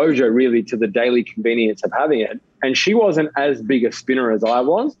exposure really to the daily convenience of having it. And she wasn't as big a spinner as I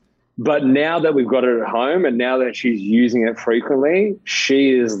was. But now that we've got it at home and now that she's using it frequently,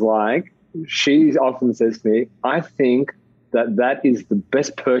 she often says to me, I think that is the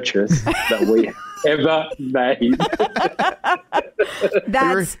best purchase that we ever made.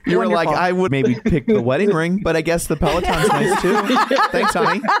 That's you were like, I would maybe pick the wedding ring, but I guess the Peloton's nice too. Thanks,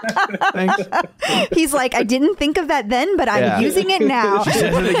 honey. Thanks. He's like, I didn't think of that then, but I'm using it now. She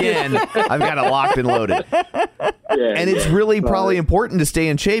says it again. I've got it locked and loaded. And it's really probably important to stay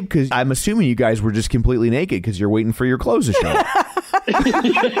in shape because I'm assuming you guys were just completely naked because you're waiting for your clothes to show.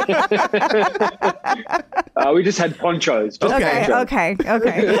 We just had ponchos. Okay.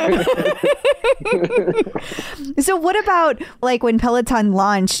 So what about like when Peloton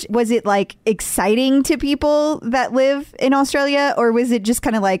launched, was it like exciting to people that live in Australia, or was it just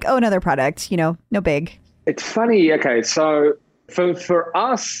kind of like, oh, another product, no big? It's funny. Okay. So for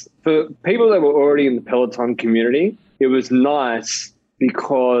us, for people that were already in the Peloton community, it was nice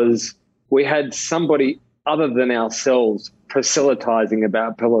because we had somebody other than ourselves proselytizing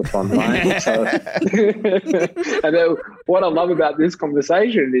about Peloton, right? So, and then what I love about this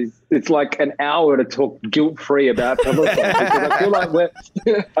conversation is it's like an hour to talk guilt-free about Peloton. Because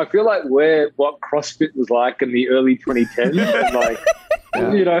I feel like we're what CrossFit was like in the early 2010s. Like,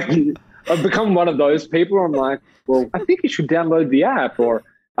 I've become one of those people. I'm like, well, I think you should download the app, or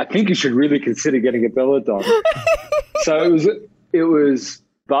I think you should really consider getting a Peloton. So it was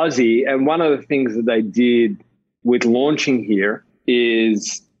buzzy, and one of the things that they did with launching here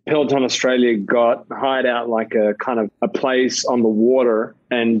is Peloton Australia got hired out like a kind of a place on the water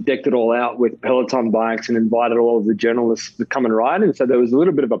and decked it all out with Peloton bikes and invited all of the journalists to come and ride. And so there was a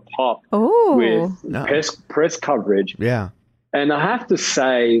little bit of a pop with press coverage. Yeah. And I have to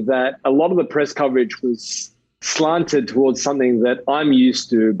say that a lot of the press coverage was slanted towards something that I'm used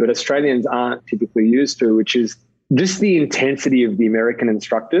to, but Australians aren't typically used to, which is just the intensity of the American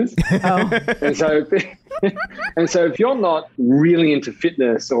instructors. And so if you're not really into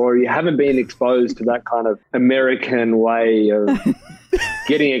fitness or you haven't been exposed to that kind of American way of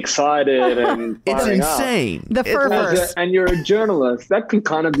getting excited and it's insane. The fervor. And you're a journalist, that can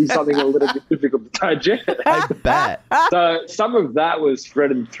kind of be something a little bit difficult to digest. I bet. So some of that was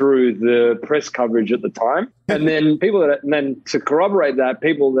threaded through the press coverage at the time. And then to corroborate that,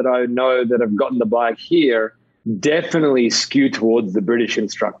 people that I know that have gotten the bike here definitely skew towards the British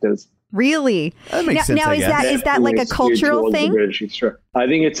instructors. Really? That makes sense. Now, is that like a cultural thing? I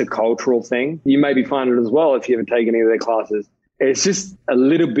think it's a cultural thing. You maybe find it as well if you haven't taken any of their classes. It's just a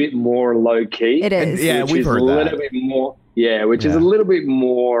little bit more low key. It is. Yeah, we've heard that. Which is a little bit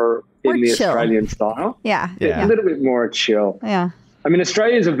more in the chill. Australian style. Yeah. A little bit more chill. Yeah. I mean,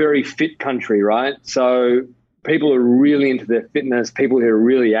 Australia is a very fit country, right? So people are really into their fitness. People who are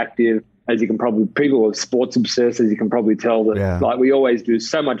really active. People are sports obsessed, as you can probably tell, that like we always do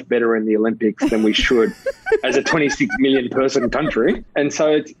so much better in the Olympics than we should as a 26 million person country. And so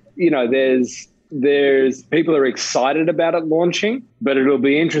it's, there's people are excited about it launching, but it'll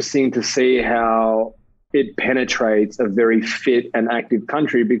be interesting to see how it penetrates a very fit and active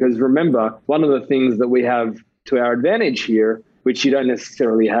country. Because remember, one of the things that we have to our advantage here, which you don't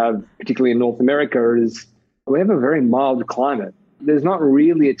necessarily have, particularly in North America, is we have a very mild climate. There's not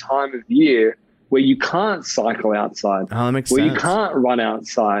really a time of year where you can't cycle outside, that makes where sense. you can't run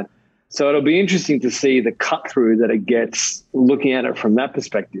outside. So it'll be interesting to see the cut through that it gets looking at it from that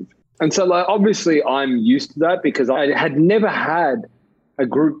perspective. And so obviously I'm used to that because I had never had a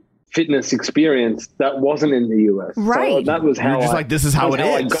group fitness experience that wasn't in the US. Right. So that was how this is how it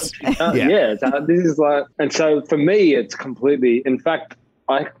is. This is like, and so for me, it's completely, in fact,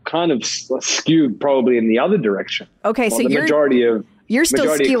 I kind of skewed probably in the other direction. Okay, so the majority of You're still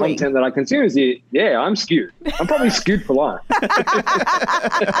majority skewing. of content that I consume is I'm skewed. I'm probably skewed for life.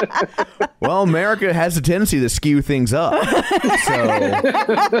 Well, America has a tendency to skew things up. So,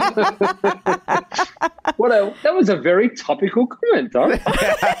 That was a very topical comment, Doc.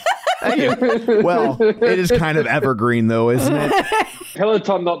 well, it is kind of evergreen, though, isn't it?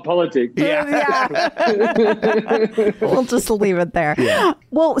 Peloton, not politics. Yeah. We'll just leave it there. Yeah.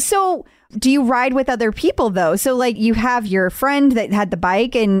 Well, so do you ride with other people, though? So, like, you have your friend that had the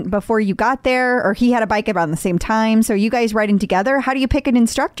bike and before you got there, or he had a bike around the same time. So, are you guys riding together? How do you pick an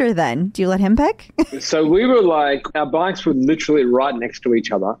instructor then? Do you let him pick? So we were like, our bikes were literally right next to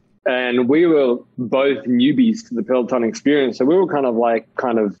each other. And we were both newbies to the Peloton experience. So we were kind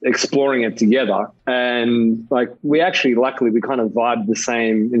of exploring it together. And like, luckily, we kind of vibed the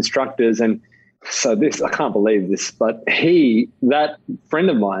same instructors. And so I can't believe this, but that friend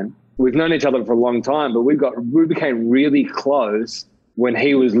of mine, we've known each other for a long time, but we became really close when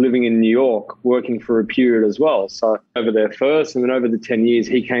he was living in New York, working for a period as well. So over there first, and then over the 10 years,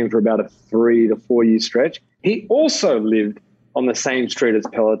 he came for about a 3 to 4 year stretch. He also lived on the same street as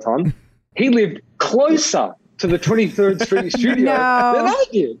Peloton. He lived closer to the 23rd Street studio than I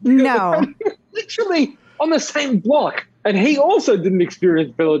did. No. Literally on the same block. And he also didn't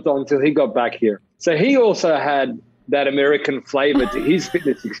experience Peloton until he got back here. So he also had that American flavor to his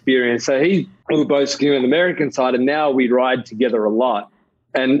fitness experience. So we were both skewing on the American side, and now we ride together a lot.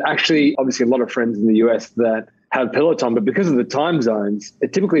 And actually, obviously, a lot of friends in the US that have Peloton, but because of the time zones,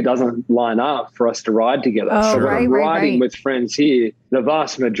 it typically doesn't line up for us to ride together. Oh, so when I'm riding right. with friends here, the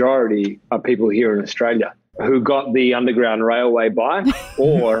vast majority are people here in Australia who got the Underground Railway bike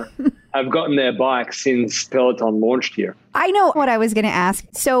or have gotten their bike since Peloton launched here. I know what I was going to ask.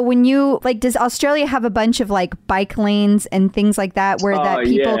 So when does Australia have a bunch of like bike lanes and things like that where that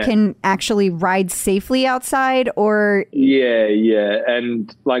people can actually ride safely outside or? Yeah.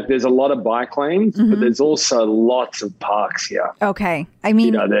 And like there's a lot of bike lanes, but there's also lots of parks here. Okay. I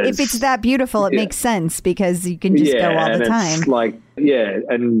mean, if it's that beautiful, it makes sense because you can just go all the time.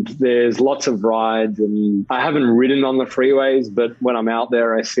 And there's lots of rides, and I haven't ridden on the freeways, but when I'm out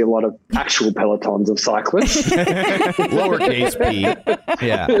there, I see a lot of actual pelotons of cyclists. Lowercase p.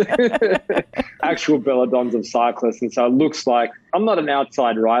 Yeah. Actual pelotons of cyclists. And so it looks like I'm not an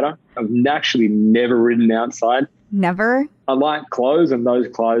outside rider. I've actually never ridden outside. Never? I like clothes, and those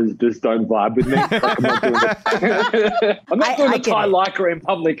clothes just don't vibe with me. Like, I'm not doing it. I'm not doing a tie lycra in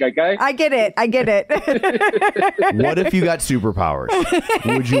public, okay? I get it. What if you got superpowers?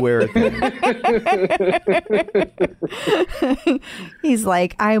 Would you wear it then? He's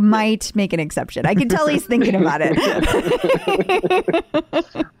like, I might make an exception. I can tell he's thinking about it.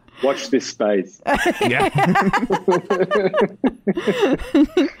 Watch this space. Yeah.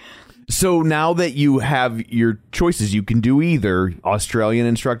 So now that you have your choices, you can do either Australian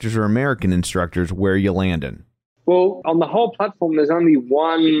instructors or American instructors. Where you landing? Well, on the whole platform, there's only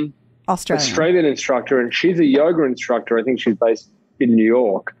one Australian instructor, and she's a yoga instructor. I think she's based in New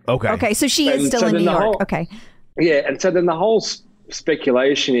York. Okay, so she is still in New York. Okay. Yeah, and so then the whole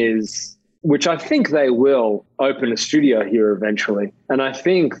speculation is, which I think they will open a studio here eventually. And I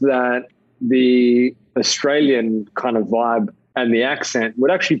think that the Australian kind of vibe and the accent would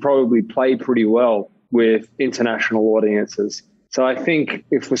actually probably play pretty well with international audiences. So I think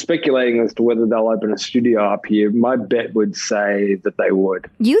if we're speculating as to whether they'll open a studio up here, my bet would say that they would.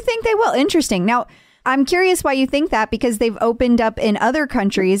 You think they will? Interesting. Now, I'm curious why you think that, because they've opened up in other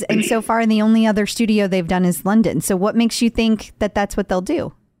countries, and so far the only other studio they've done is London. So what makes you think that that's what they'll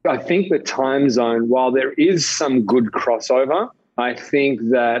do? I think the time zone, while there is some good crossover, I think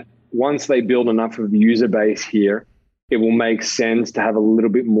that once they build enough of the user base here, it will make sense to have a little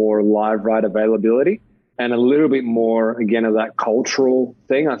bit more live ride availability and a little bit more, again, of that cultural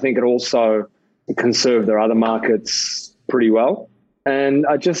thing. I think it also can serve their other markets pretty well. And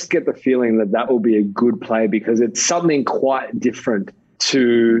I just get the feeling that that will be a good play because it's something quite different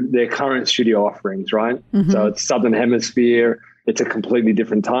to their current studio offerings, right? Mm-hmm. So it's Southern Hemisphere. It's a completely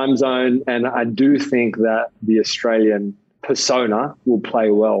different time zone. And I do think that the Australian persona will play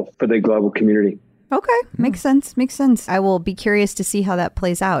well for the global community. Okay. Makes sense. I will be curious to see how that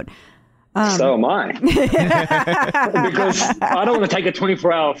plays out. So am I. Because I don't want to take a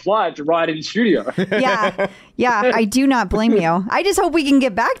 24-hour flight to ride in the studio. Yeah, I do not blame you. I just hope we can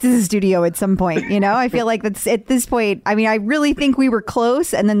get back to the studio at some point. You know, I feel like that's at this point. I mean, I really think we were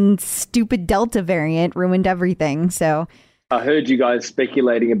close, and then stupid Delta variant ruined everything. So I heard you guys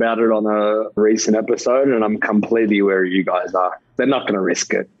speculating about it on a recent episode, and I'm completely where you guys are. They're not going to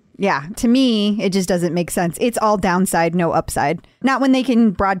risk it. Yeah, to me, it just doesn't make sense. It's all downside, no upside. Not when they can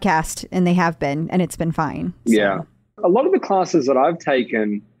broadcast, and they have been, and it's been fine. So. Yeah. A lot of the classes that I've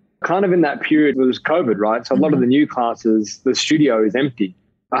taken, kind of in that period, it was COVID, right? So a lot of the new classes, the studio is empty.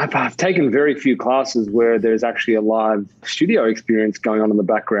 I've taken very few classes where there's actually a live studio experience going on in the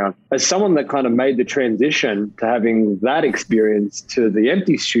background. As someone that kind of made the transition to having that experience to the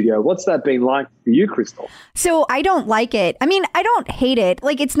empty studio, what's that been like for you, Crystal? So I don't like it. I mean, I don't hate it.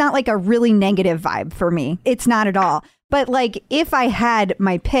 Like, it's not like a really negative vibe for me. It's not at all. But like, if I had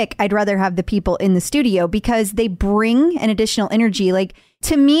my pick, I'd rather have the people in the studio because they bring an additional energy. Like,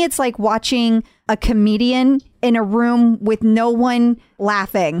 to me, it's like watching a comedian in a room with no one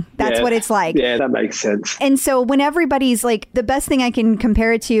laughing. That's what it's like. Yeah, that makes sense. And so when everybody's like, the best thing I can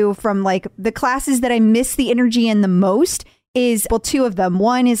compare it to from like the classes that I miss the energy in the most is, well, two of them.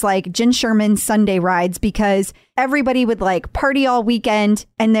 One is like Jen Sherman's Sunday rides, because everybody would like party all weekend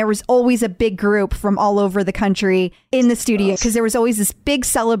and there was always a big group from all over the country in the studio because there was always this big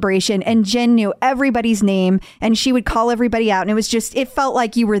celebration and Jen knew everybody's name and she would call everybody out and it was just, it felt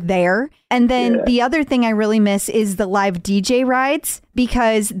like you were there. And then the other thing I really miss is the live DJ rides,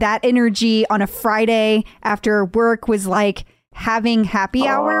 because that energy on a Friday after work was like having happy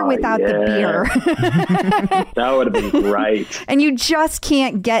hour without the beer. That would have been great. And you just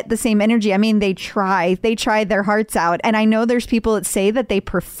can't get the same energy. I mean, they try their hearts out. And I know there's people that say that they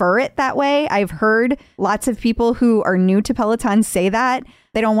prefer it that way. I've heard lots of people who are new to Peloton say that.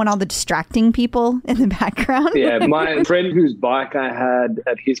 They don't want all the distracting people in the background. Yeah, my friend whose bike I had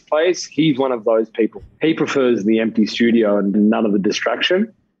at his place, he's one of those people. He prefers the empty studio and none of the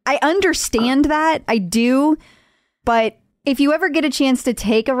distraction. I understand that. I do. But if you ever get a chance to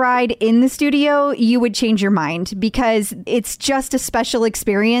take a ride in the studio, you would change your mind because it's just a special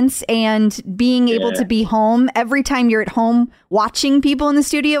experience. And being able to be home every time you're at home watching people in the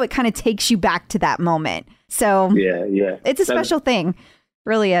studio, it kind of takes you back to that moment. So it's a special thing.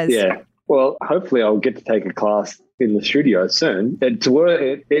 Really is. Yeah. Well, hopefully I'll get to take a class in the studio soon.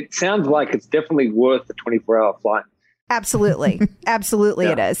 It sounds like it's definitely worth the 24-hour flight. Absolutely. Absolutely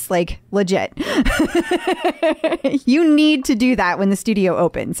it is. Like, legit. You need to do that when the studio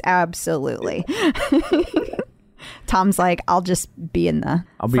opens. Absolutely. Tom's like, I'll just be in the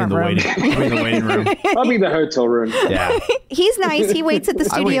waiting room. I'll be in the hotel room. Yeah. He's nice. He waits at the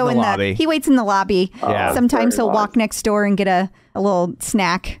studio he waits in the lobby. Yeah. Sometimes he'll walk next door and get a little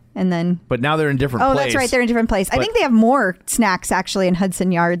snack and then. But now they're in different place. Oh, that's right. They're in different place. I think they have more snacks actually in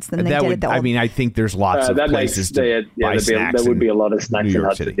Hudson Yards than they did at the old. I mean, I think there's lots of places to buy snacks. There would be a lot of snacks in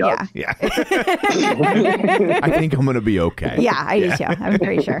Hudson Yards. Yeah. I think I'm going to be okay. Yeah, I do too. I'm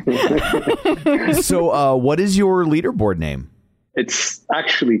pretty sure. So what is your leaderboard name? It's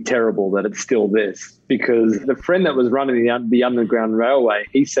actually terrible that it's still this, because the friend that was running the Underground Railway,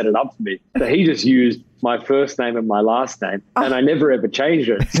 he set it up for me. So he just used my first name and my last name, and I never ever changed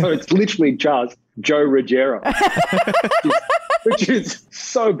it. So it's literally just Joey Ruggero, which is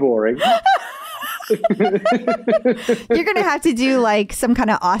so boring. You're going to have to do like some kind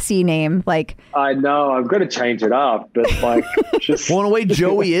of Aussie name. Like, I know, I've got to change it up, but like just. Well, in a way,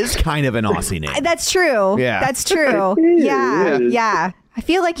 Joey is kind of an Aussie name. That's true. Yeah. That's true. It is. Yeah. I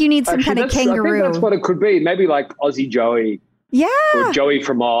feel like you need some kind of kangaroo. I think that's what it could be. Maybe like Aussie Joey. Yeah. Or Joey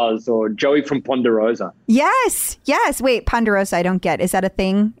from Oz or Joey from Ponderosa. Yes. Wait, Ponderosa, I don't get. Is that a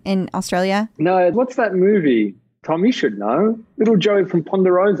thing in Australia? No, what's that movie? Tom, you should know. Little Joey from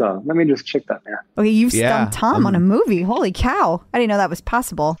Ponderosa. Let me just check that now. Okay, you've stumped Tom on a movie. Holy cow. I didn't know that was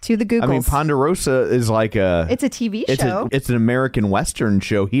possible. To the Googles. I mean, Ponderosa is like it's a TV show. It's an American Western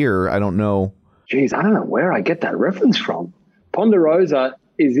show here. I don't know. Jeez, I don't know where I get that reference from. Ponderosa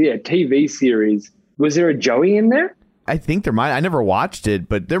is a TV series. Was there a Joey in there? I think there might. I never watched it,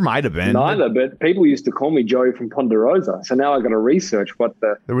 but there might have been. Neither, but people used to call me Joey from Ponderosa. So now I got to research what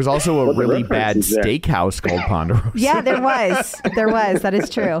the. There was also a really bad steakhouse called Ponderosa. Yeah, there was. That is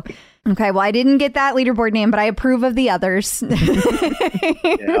true. Okay, well, I didn't get that leaderboard name, but I approve of the others.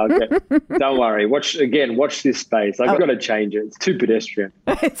 Yeah, okay. Don't worry. Watch this space. I've got to change it. It's too pedestrian.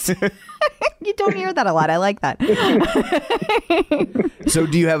 You don't hear that a lot. I like that. So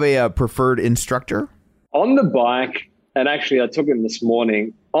do you have a preferred instructor? On the bike, and actually I took him this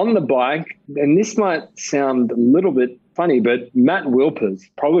morning, on the bike, and this might sound a little bit funny, but Matt Wilper's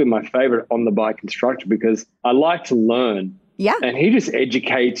probably my favorite on the bike instructor because I like to learn. Yeah. And he just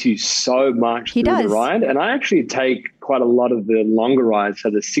educates you so much through the ride. And I actually take quite a lot of the longer rides, so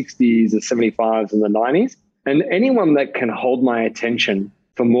the 60s, the 75s, and the 90s. And anyone that can hold my attention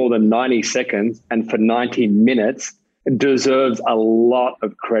for more than 90 seconds and for 90 minutes deserves a lot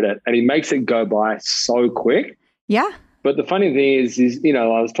of credit. And he makes it go by so quick. Yeah. But the funny thing is,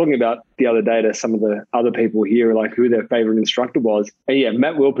 I was talking about the other day to some of the other people here, like who their favorite instructor was. And yeah,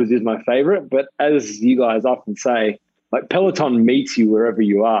 Matt Wilpers is my favorite. But as you guys often say, like Peloton meets you wherever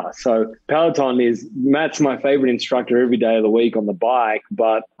you are. So Peloton is, Matt's my favorite instructor every day of the week on the bike,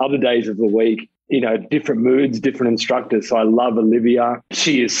 but other days of the week, different moods, different instructors. So I love Olivia.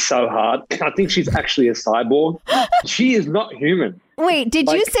 She is so hard. I think she's actually a cyborg. She is not human. Wait, did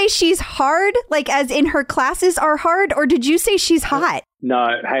you say she's hard? Like as in her classes are hard, or did you say she's hot?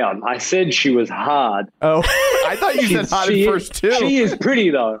 No, hang on. I said she was hard. Oh, I thought you said hot at first too. She is pretty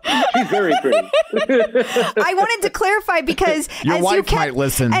though. She's very pretty. I wanted to clarify because your as wife you kept, might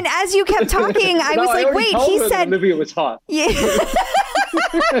listen. And as you kept talking, I was like, wait, he said Olivia was hot. Yeah.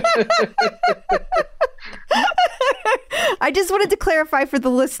 I just wanted to clarify for the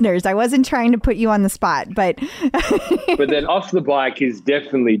listeners. I wasn't trying to put you on the spot, but but then off the bike is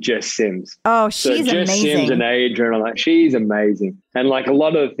definitely Jess Sims. Oh, she's so Jess amazing. Sims and Adrian, like she's amazing. And like a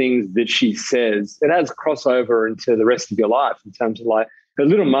lot of the things that she says, it has crossover into the rest of your life in terms of like her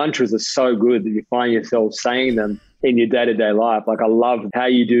little mantras are so good that you find yourself saying them in your day-to-day life. Like I love how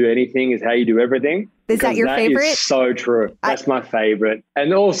you do anything is how you do everything. Is that your favorite? Is so true. That's my favorite.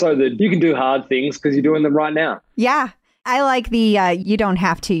 And also that you can do hard things because you're doing them right now. Yeah. I like the you don't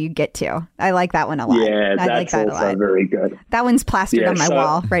have to, you get to. I like that one a lot. Yeah, I like that's that a also lot. very good. That one's plastered on my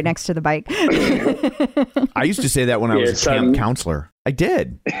wall right next to the bike. I used to say that when I was a camp counselor. I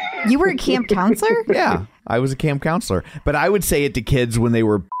did. You were a camp counselor? Yeah, I was a camp counselor. But I would say it to kids when they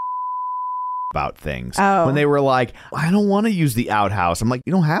were about things. Oh. When they were like, I don't want to use the outhouse. I'm like,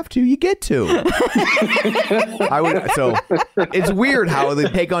 you don't have to. You get to. So it's weird how they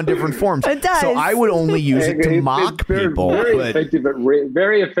take on different forms. It does. So I would only use it to mock people. Very effective at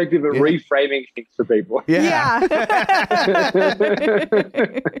reframing things for people. Yeah.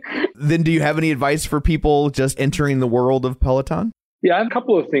 Then do you have any advice for people just entering the world of Peloton? Yeah, I have a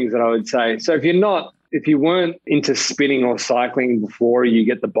couple of things that I would say. So if you weren't into spinning or cycling before you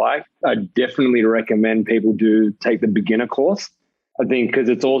get the bike, I definitely recommend people do take the beginner course. I think because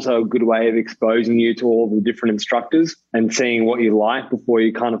it's also a good way of exposing you to all the different instructors and seeing what you like before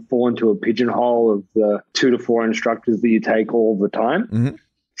you kind of fall into a pigeonhole of the 2 to 4 instructors that you take all the time. Mm-hmm.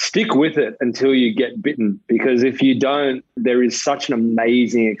 Stick with it until you get bitten, because if you don't, there is such an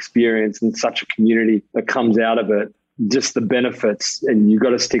amazing experience and such a community that comes out of it. Just the benefits, and you've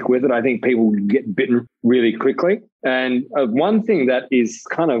got to stick with it. I think people get bitten really quickly. And one thing that is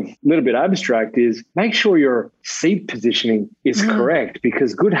kind of a little bit abstract is make sure your seat positioning is correct,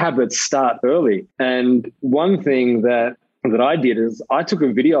 because good habits start early. And one thing that I did is I took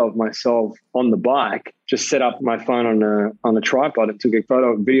a video of myself on the bike, just set up my phone on a tripod and took a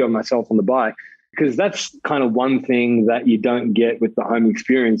video of myself on the bike. Because that's kind of one thing that you don't get with the home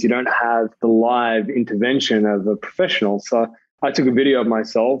experience. You don't have the live intervention of a professional. So I took a video of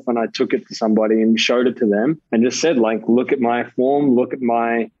myself and I took it to somebody and showed it to them and just said, like, look at my form, look at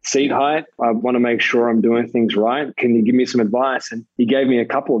my seat height. I want to make sure I'm doing things right. Can you give me some advice? And he gave me a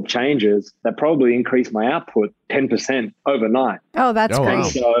couple of changes that probably increased my output 10% overnight. Oh, that's great. Wow.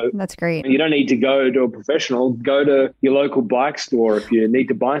 So that's great. you don't need to go to a professional. Go to your local bike store if you need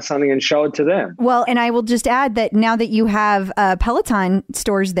to buy something and show it to them. Well, and I will just add that now that you have Peloton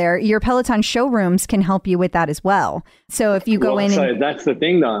stores there, your Peloton showrooms can help you with that as well. So if you go in so that's the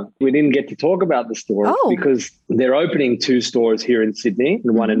thing though. We didn't get to talk about the stores because they're opening 2 stores here in Sydney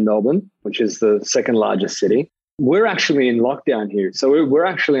and one in Melbourne, which is the second largest city. We're actually in lockdown here. So we're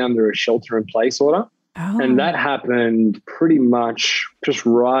actually under a shelter in place order. Oh. And that happened pretty much just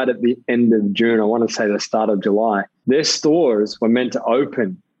right at the end of June. I want to say the start of July. Their stores were meant to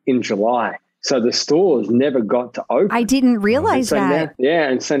open in July. So the stores never got to open. I didn't realize that.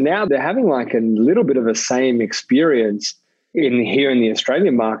 And so now they're having like a little bit of the same experience here in the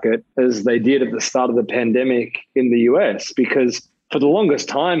Australian market as they did at the start of the pandemic in the US, because for the longest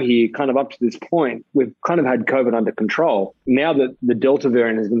time here, kind of up to this point, we've kind of had COVID under control. Now that the Delta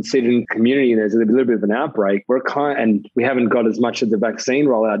variant has been seen in the community and there's a little bit of an outbreak, and we haven't got as much of the vaccine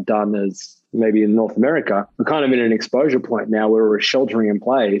rollout done as maybe in North America, we're kind of in an exposure point now where we're sheltering in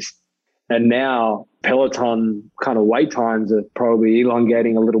place. And now Peloton kind of wait times are probably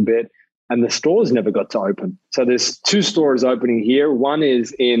elongating a little bit, and the stores never got to open. So there's 2 stores opening here. One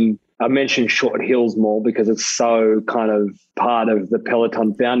is I mentioned Short Hills Mall because it's so kind of part of the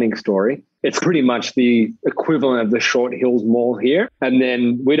Peloton founding story. It's pretty much the equivalent of the Short Hills Mall here. And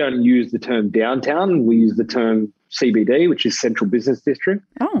then we don't use the term downtown. We use the term CBD, which is Central Business District,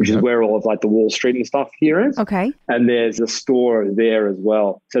 which is where all of like the Wall Street and stuff here is. Okay. And there's a store there as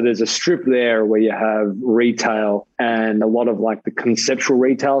well. So there's a strip there where you have retail and a lot of like the conceptual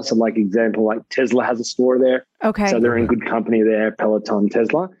retail. So like example, like Tesla has a store there. Okay. So they're in good company there, Peloton,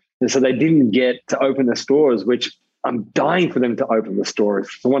 Tesla. And so they didn't get to open the stores, which I'm dying for them to open the stores.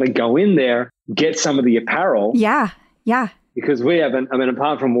 I want to go in there, get some of the apparel. Yeah. Yeah. Because we haven't, I mean,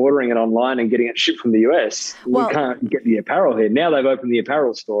 apart from ordering it online and getting it shipped from the US, we can't get the apparel here. Now they've opened the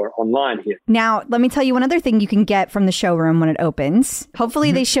apparel store online here. Now, let me tell you one other thing you can get from the showroom when it opens.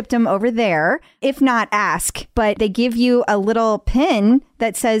 Hopefully they shipped them over there. If not, ask. But they give you a little pin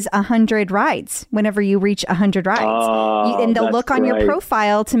that says 100 rides whenever you reach 100 rides. And they'll look on your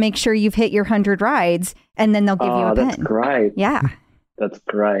profile to make sure you've hit your 100 rides, and then they'll give you a pin. That's great. Yeah. That's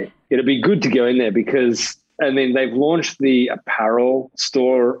great. It'll be good to go in there because, I mean, they've launched the apparel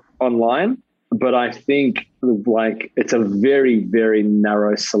store online, but I think like it's a very, very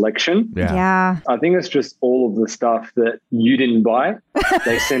narrow selection. Yeah. I think it's just all of the stuff that you didn't buy,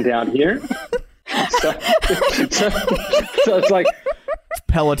 they sent out here. So it's like,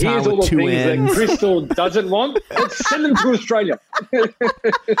 Peloton here's all with the two things ends. that Crystal doesn't want. Let's send them to Australia.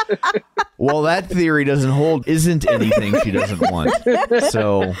 Well, that theory doesn't hold. Isn't anything she doesn't want.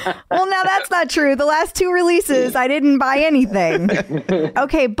 So. Well, now that's not true. The last 2 releases, I didn't buy anything.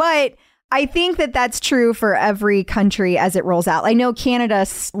 Okay, but I think that that's true for every country as it rolls out. I know Canada,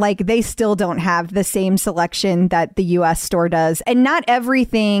 like, they still don't have the same selection that the US store does. And not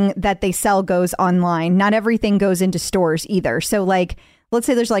everything that they sell goes online. Not everything goes into stores either. So, like, let's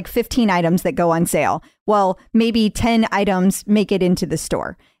say there's like 15 items that go on sale. Well, maybe 10 items make it into the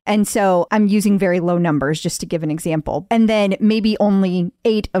store. And so I'm using very low numbers just to give an example. And then maybe only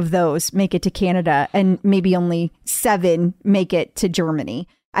 8 of those make it to Canada and maybe only 7 make it to Germany.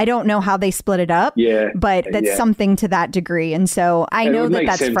 I don't know how they split it up, but that's something to that degree. And so I know that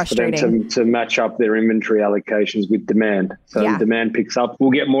that's frustrating. For them to match up their inventory allocations with demand. So if demand picks up,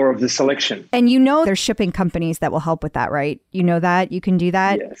 we'll get more of the selection. And you know there's shipping companies that will help with that, right? You know that? You can do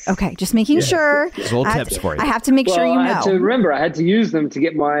that? Yes. Okay, just making sure. Little tips for you. I have to make sure you know. I had to use them to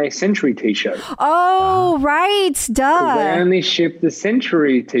get my Century t-shirt. Oh, right. Duh. They only ship the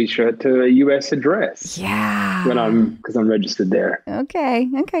Century t-shirt to a US address. Yeah. Because I'm registered there. Okay.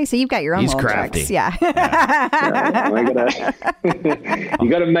 So you've got your own He's little crafty. tricks. Yeah. You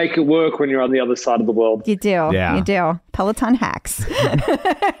got to make it work when you're on the other side of the world. You do. Yeah. You do. Peloton hacks.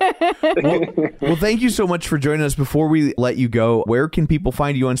 Well, thank you so much for joining us. Before we let you go, where can people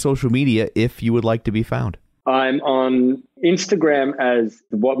find you on social media if you would like to be found? I'm on Instagram as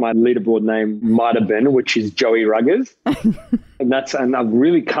what my leaderboard name might have been, which is Joey Ruggero. and I've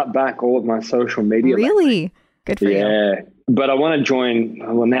really cut back all of my social media. Really? Good for you. Yeah. But I want to join,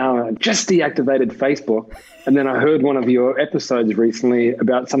 now I just deactivated Facebook. And then I heard one of your episodes recently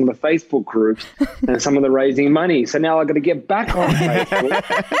about some of the Facebook groups and some of the raising money. So now I've got to get back on Facebook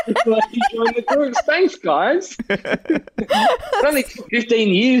so I can join the groups. Thanks, guys. It only took 15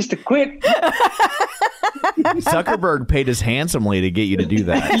 years to quit. Zuckerberg paid us handsomely to get you to do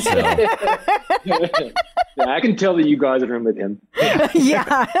that. So. Yeah, I can tell that you guys are in with him.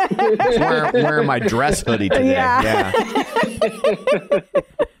 Yeah. I'm wearing my dress hoodie today. Yeah.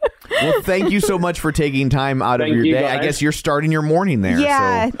 Well, thank you so much for taking time out of your day. Guys. I guess you're starting your morning there.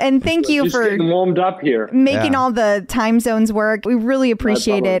 Yeah, so. and thank you just for getting warmed up here. Making all the time zones work. We really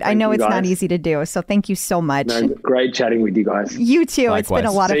appreciate it. I know Thank you, it's not guys. easy to do, so thank you so much. No, great chatting with you guys. You too. Likewise. It's been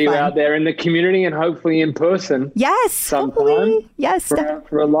a lot See of you fun. out there in the community and hopefully in person. Yes, sometime hopefully. Yes,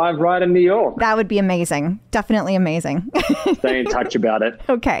 for a live ride in New York. that would be amazing. Definitely amazing. Stay in touch about it.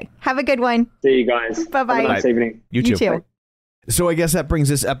 Okay, have a good one. See you guys. Bye-bye. Have a nice evening. You too. So I guess that brings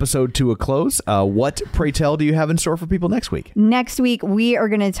this episode to a close. What, pray tell, do you have in store for people next week? Next week, we are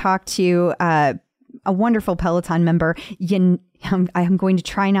going to talk to a wonderful Peloton member. I'm going to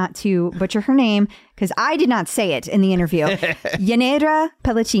try not to butcher her name because I did not say it in the interview. Yanera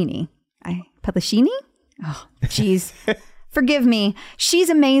Pellicini. Pellicini? Oh, jeez. Forgive me. She's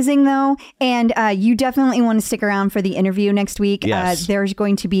amazing, though. And you definitely want to stick around for the interview next week. Yes. There's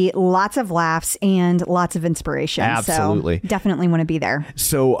going to be lots of laughs and lots of inspiration. Absolutely. So definitely want to be there.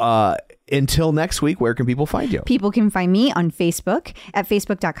 So until next week, where can people find you? People can find me on Facebook at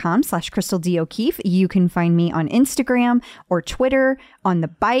facebook.com/Crystal D. O'Keefe. You can find me on Instagram or Twitter, on the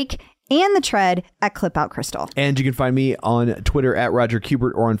bike and the tread at Clip Out Crystal. And you can find me on Twitter at Roger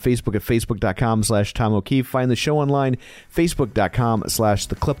Kubert or on Facebook at facebook.com/Tom O'Keefe. Find the show online,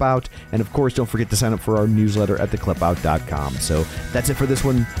 facebook.com/theclipout. And of course, don't forget to sign up for our newsletter at theclipout.com. So that's it for this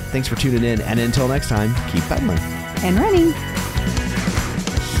one. Thanks for tuning in. And until next time, keep pedaling And running.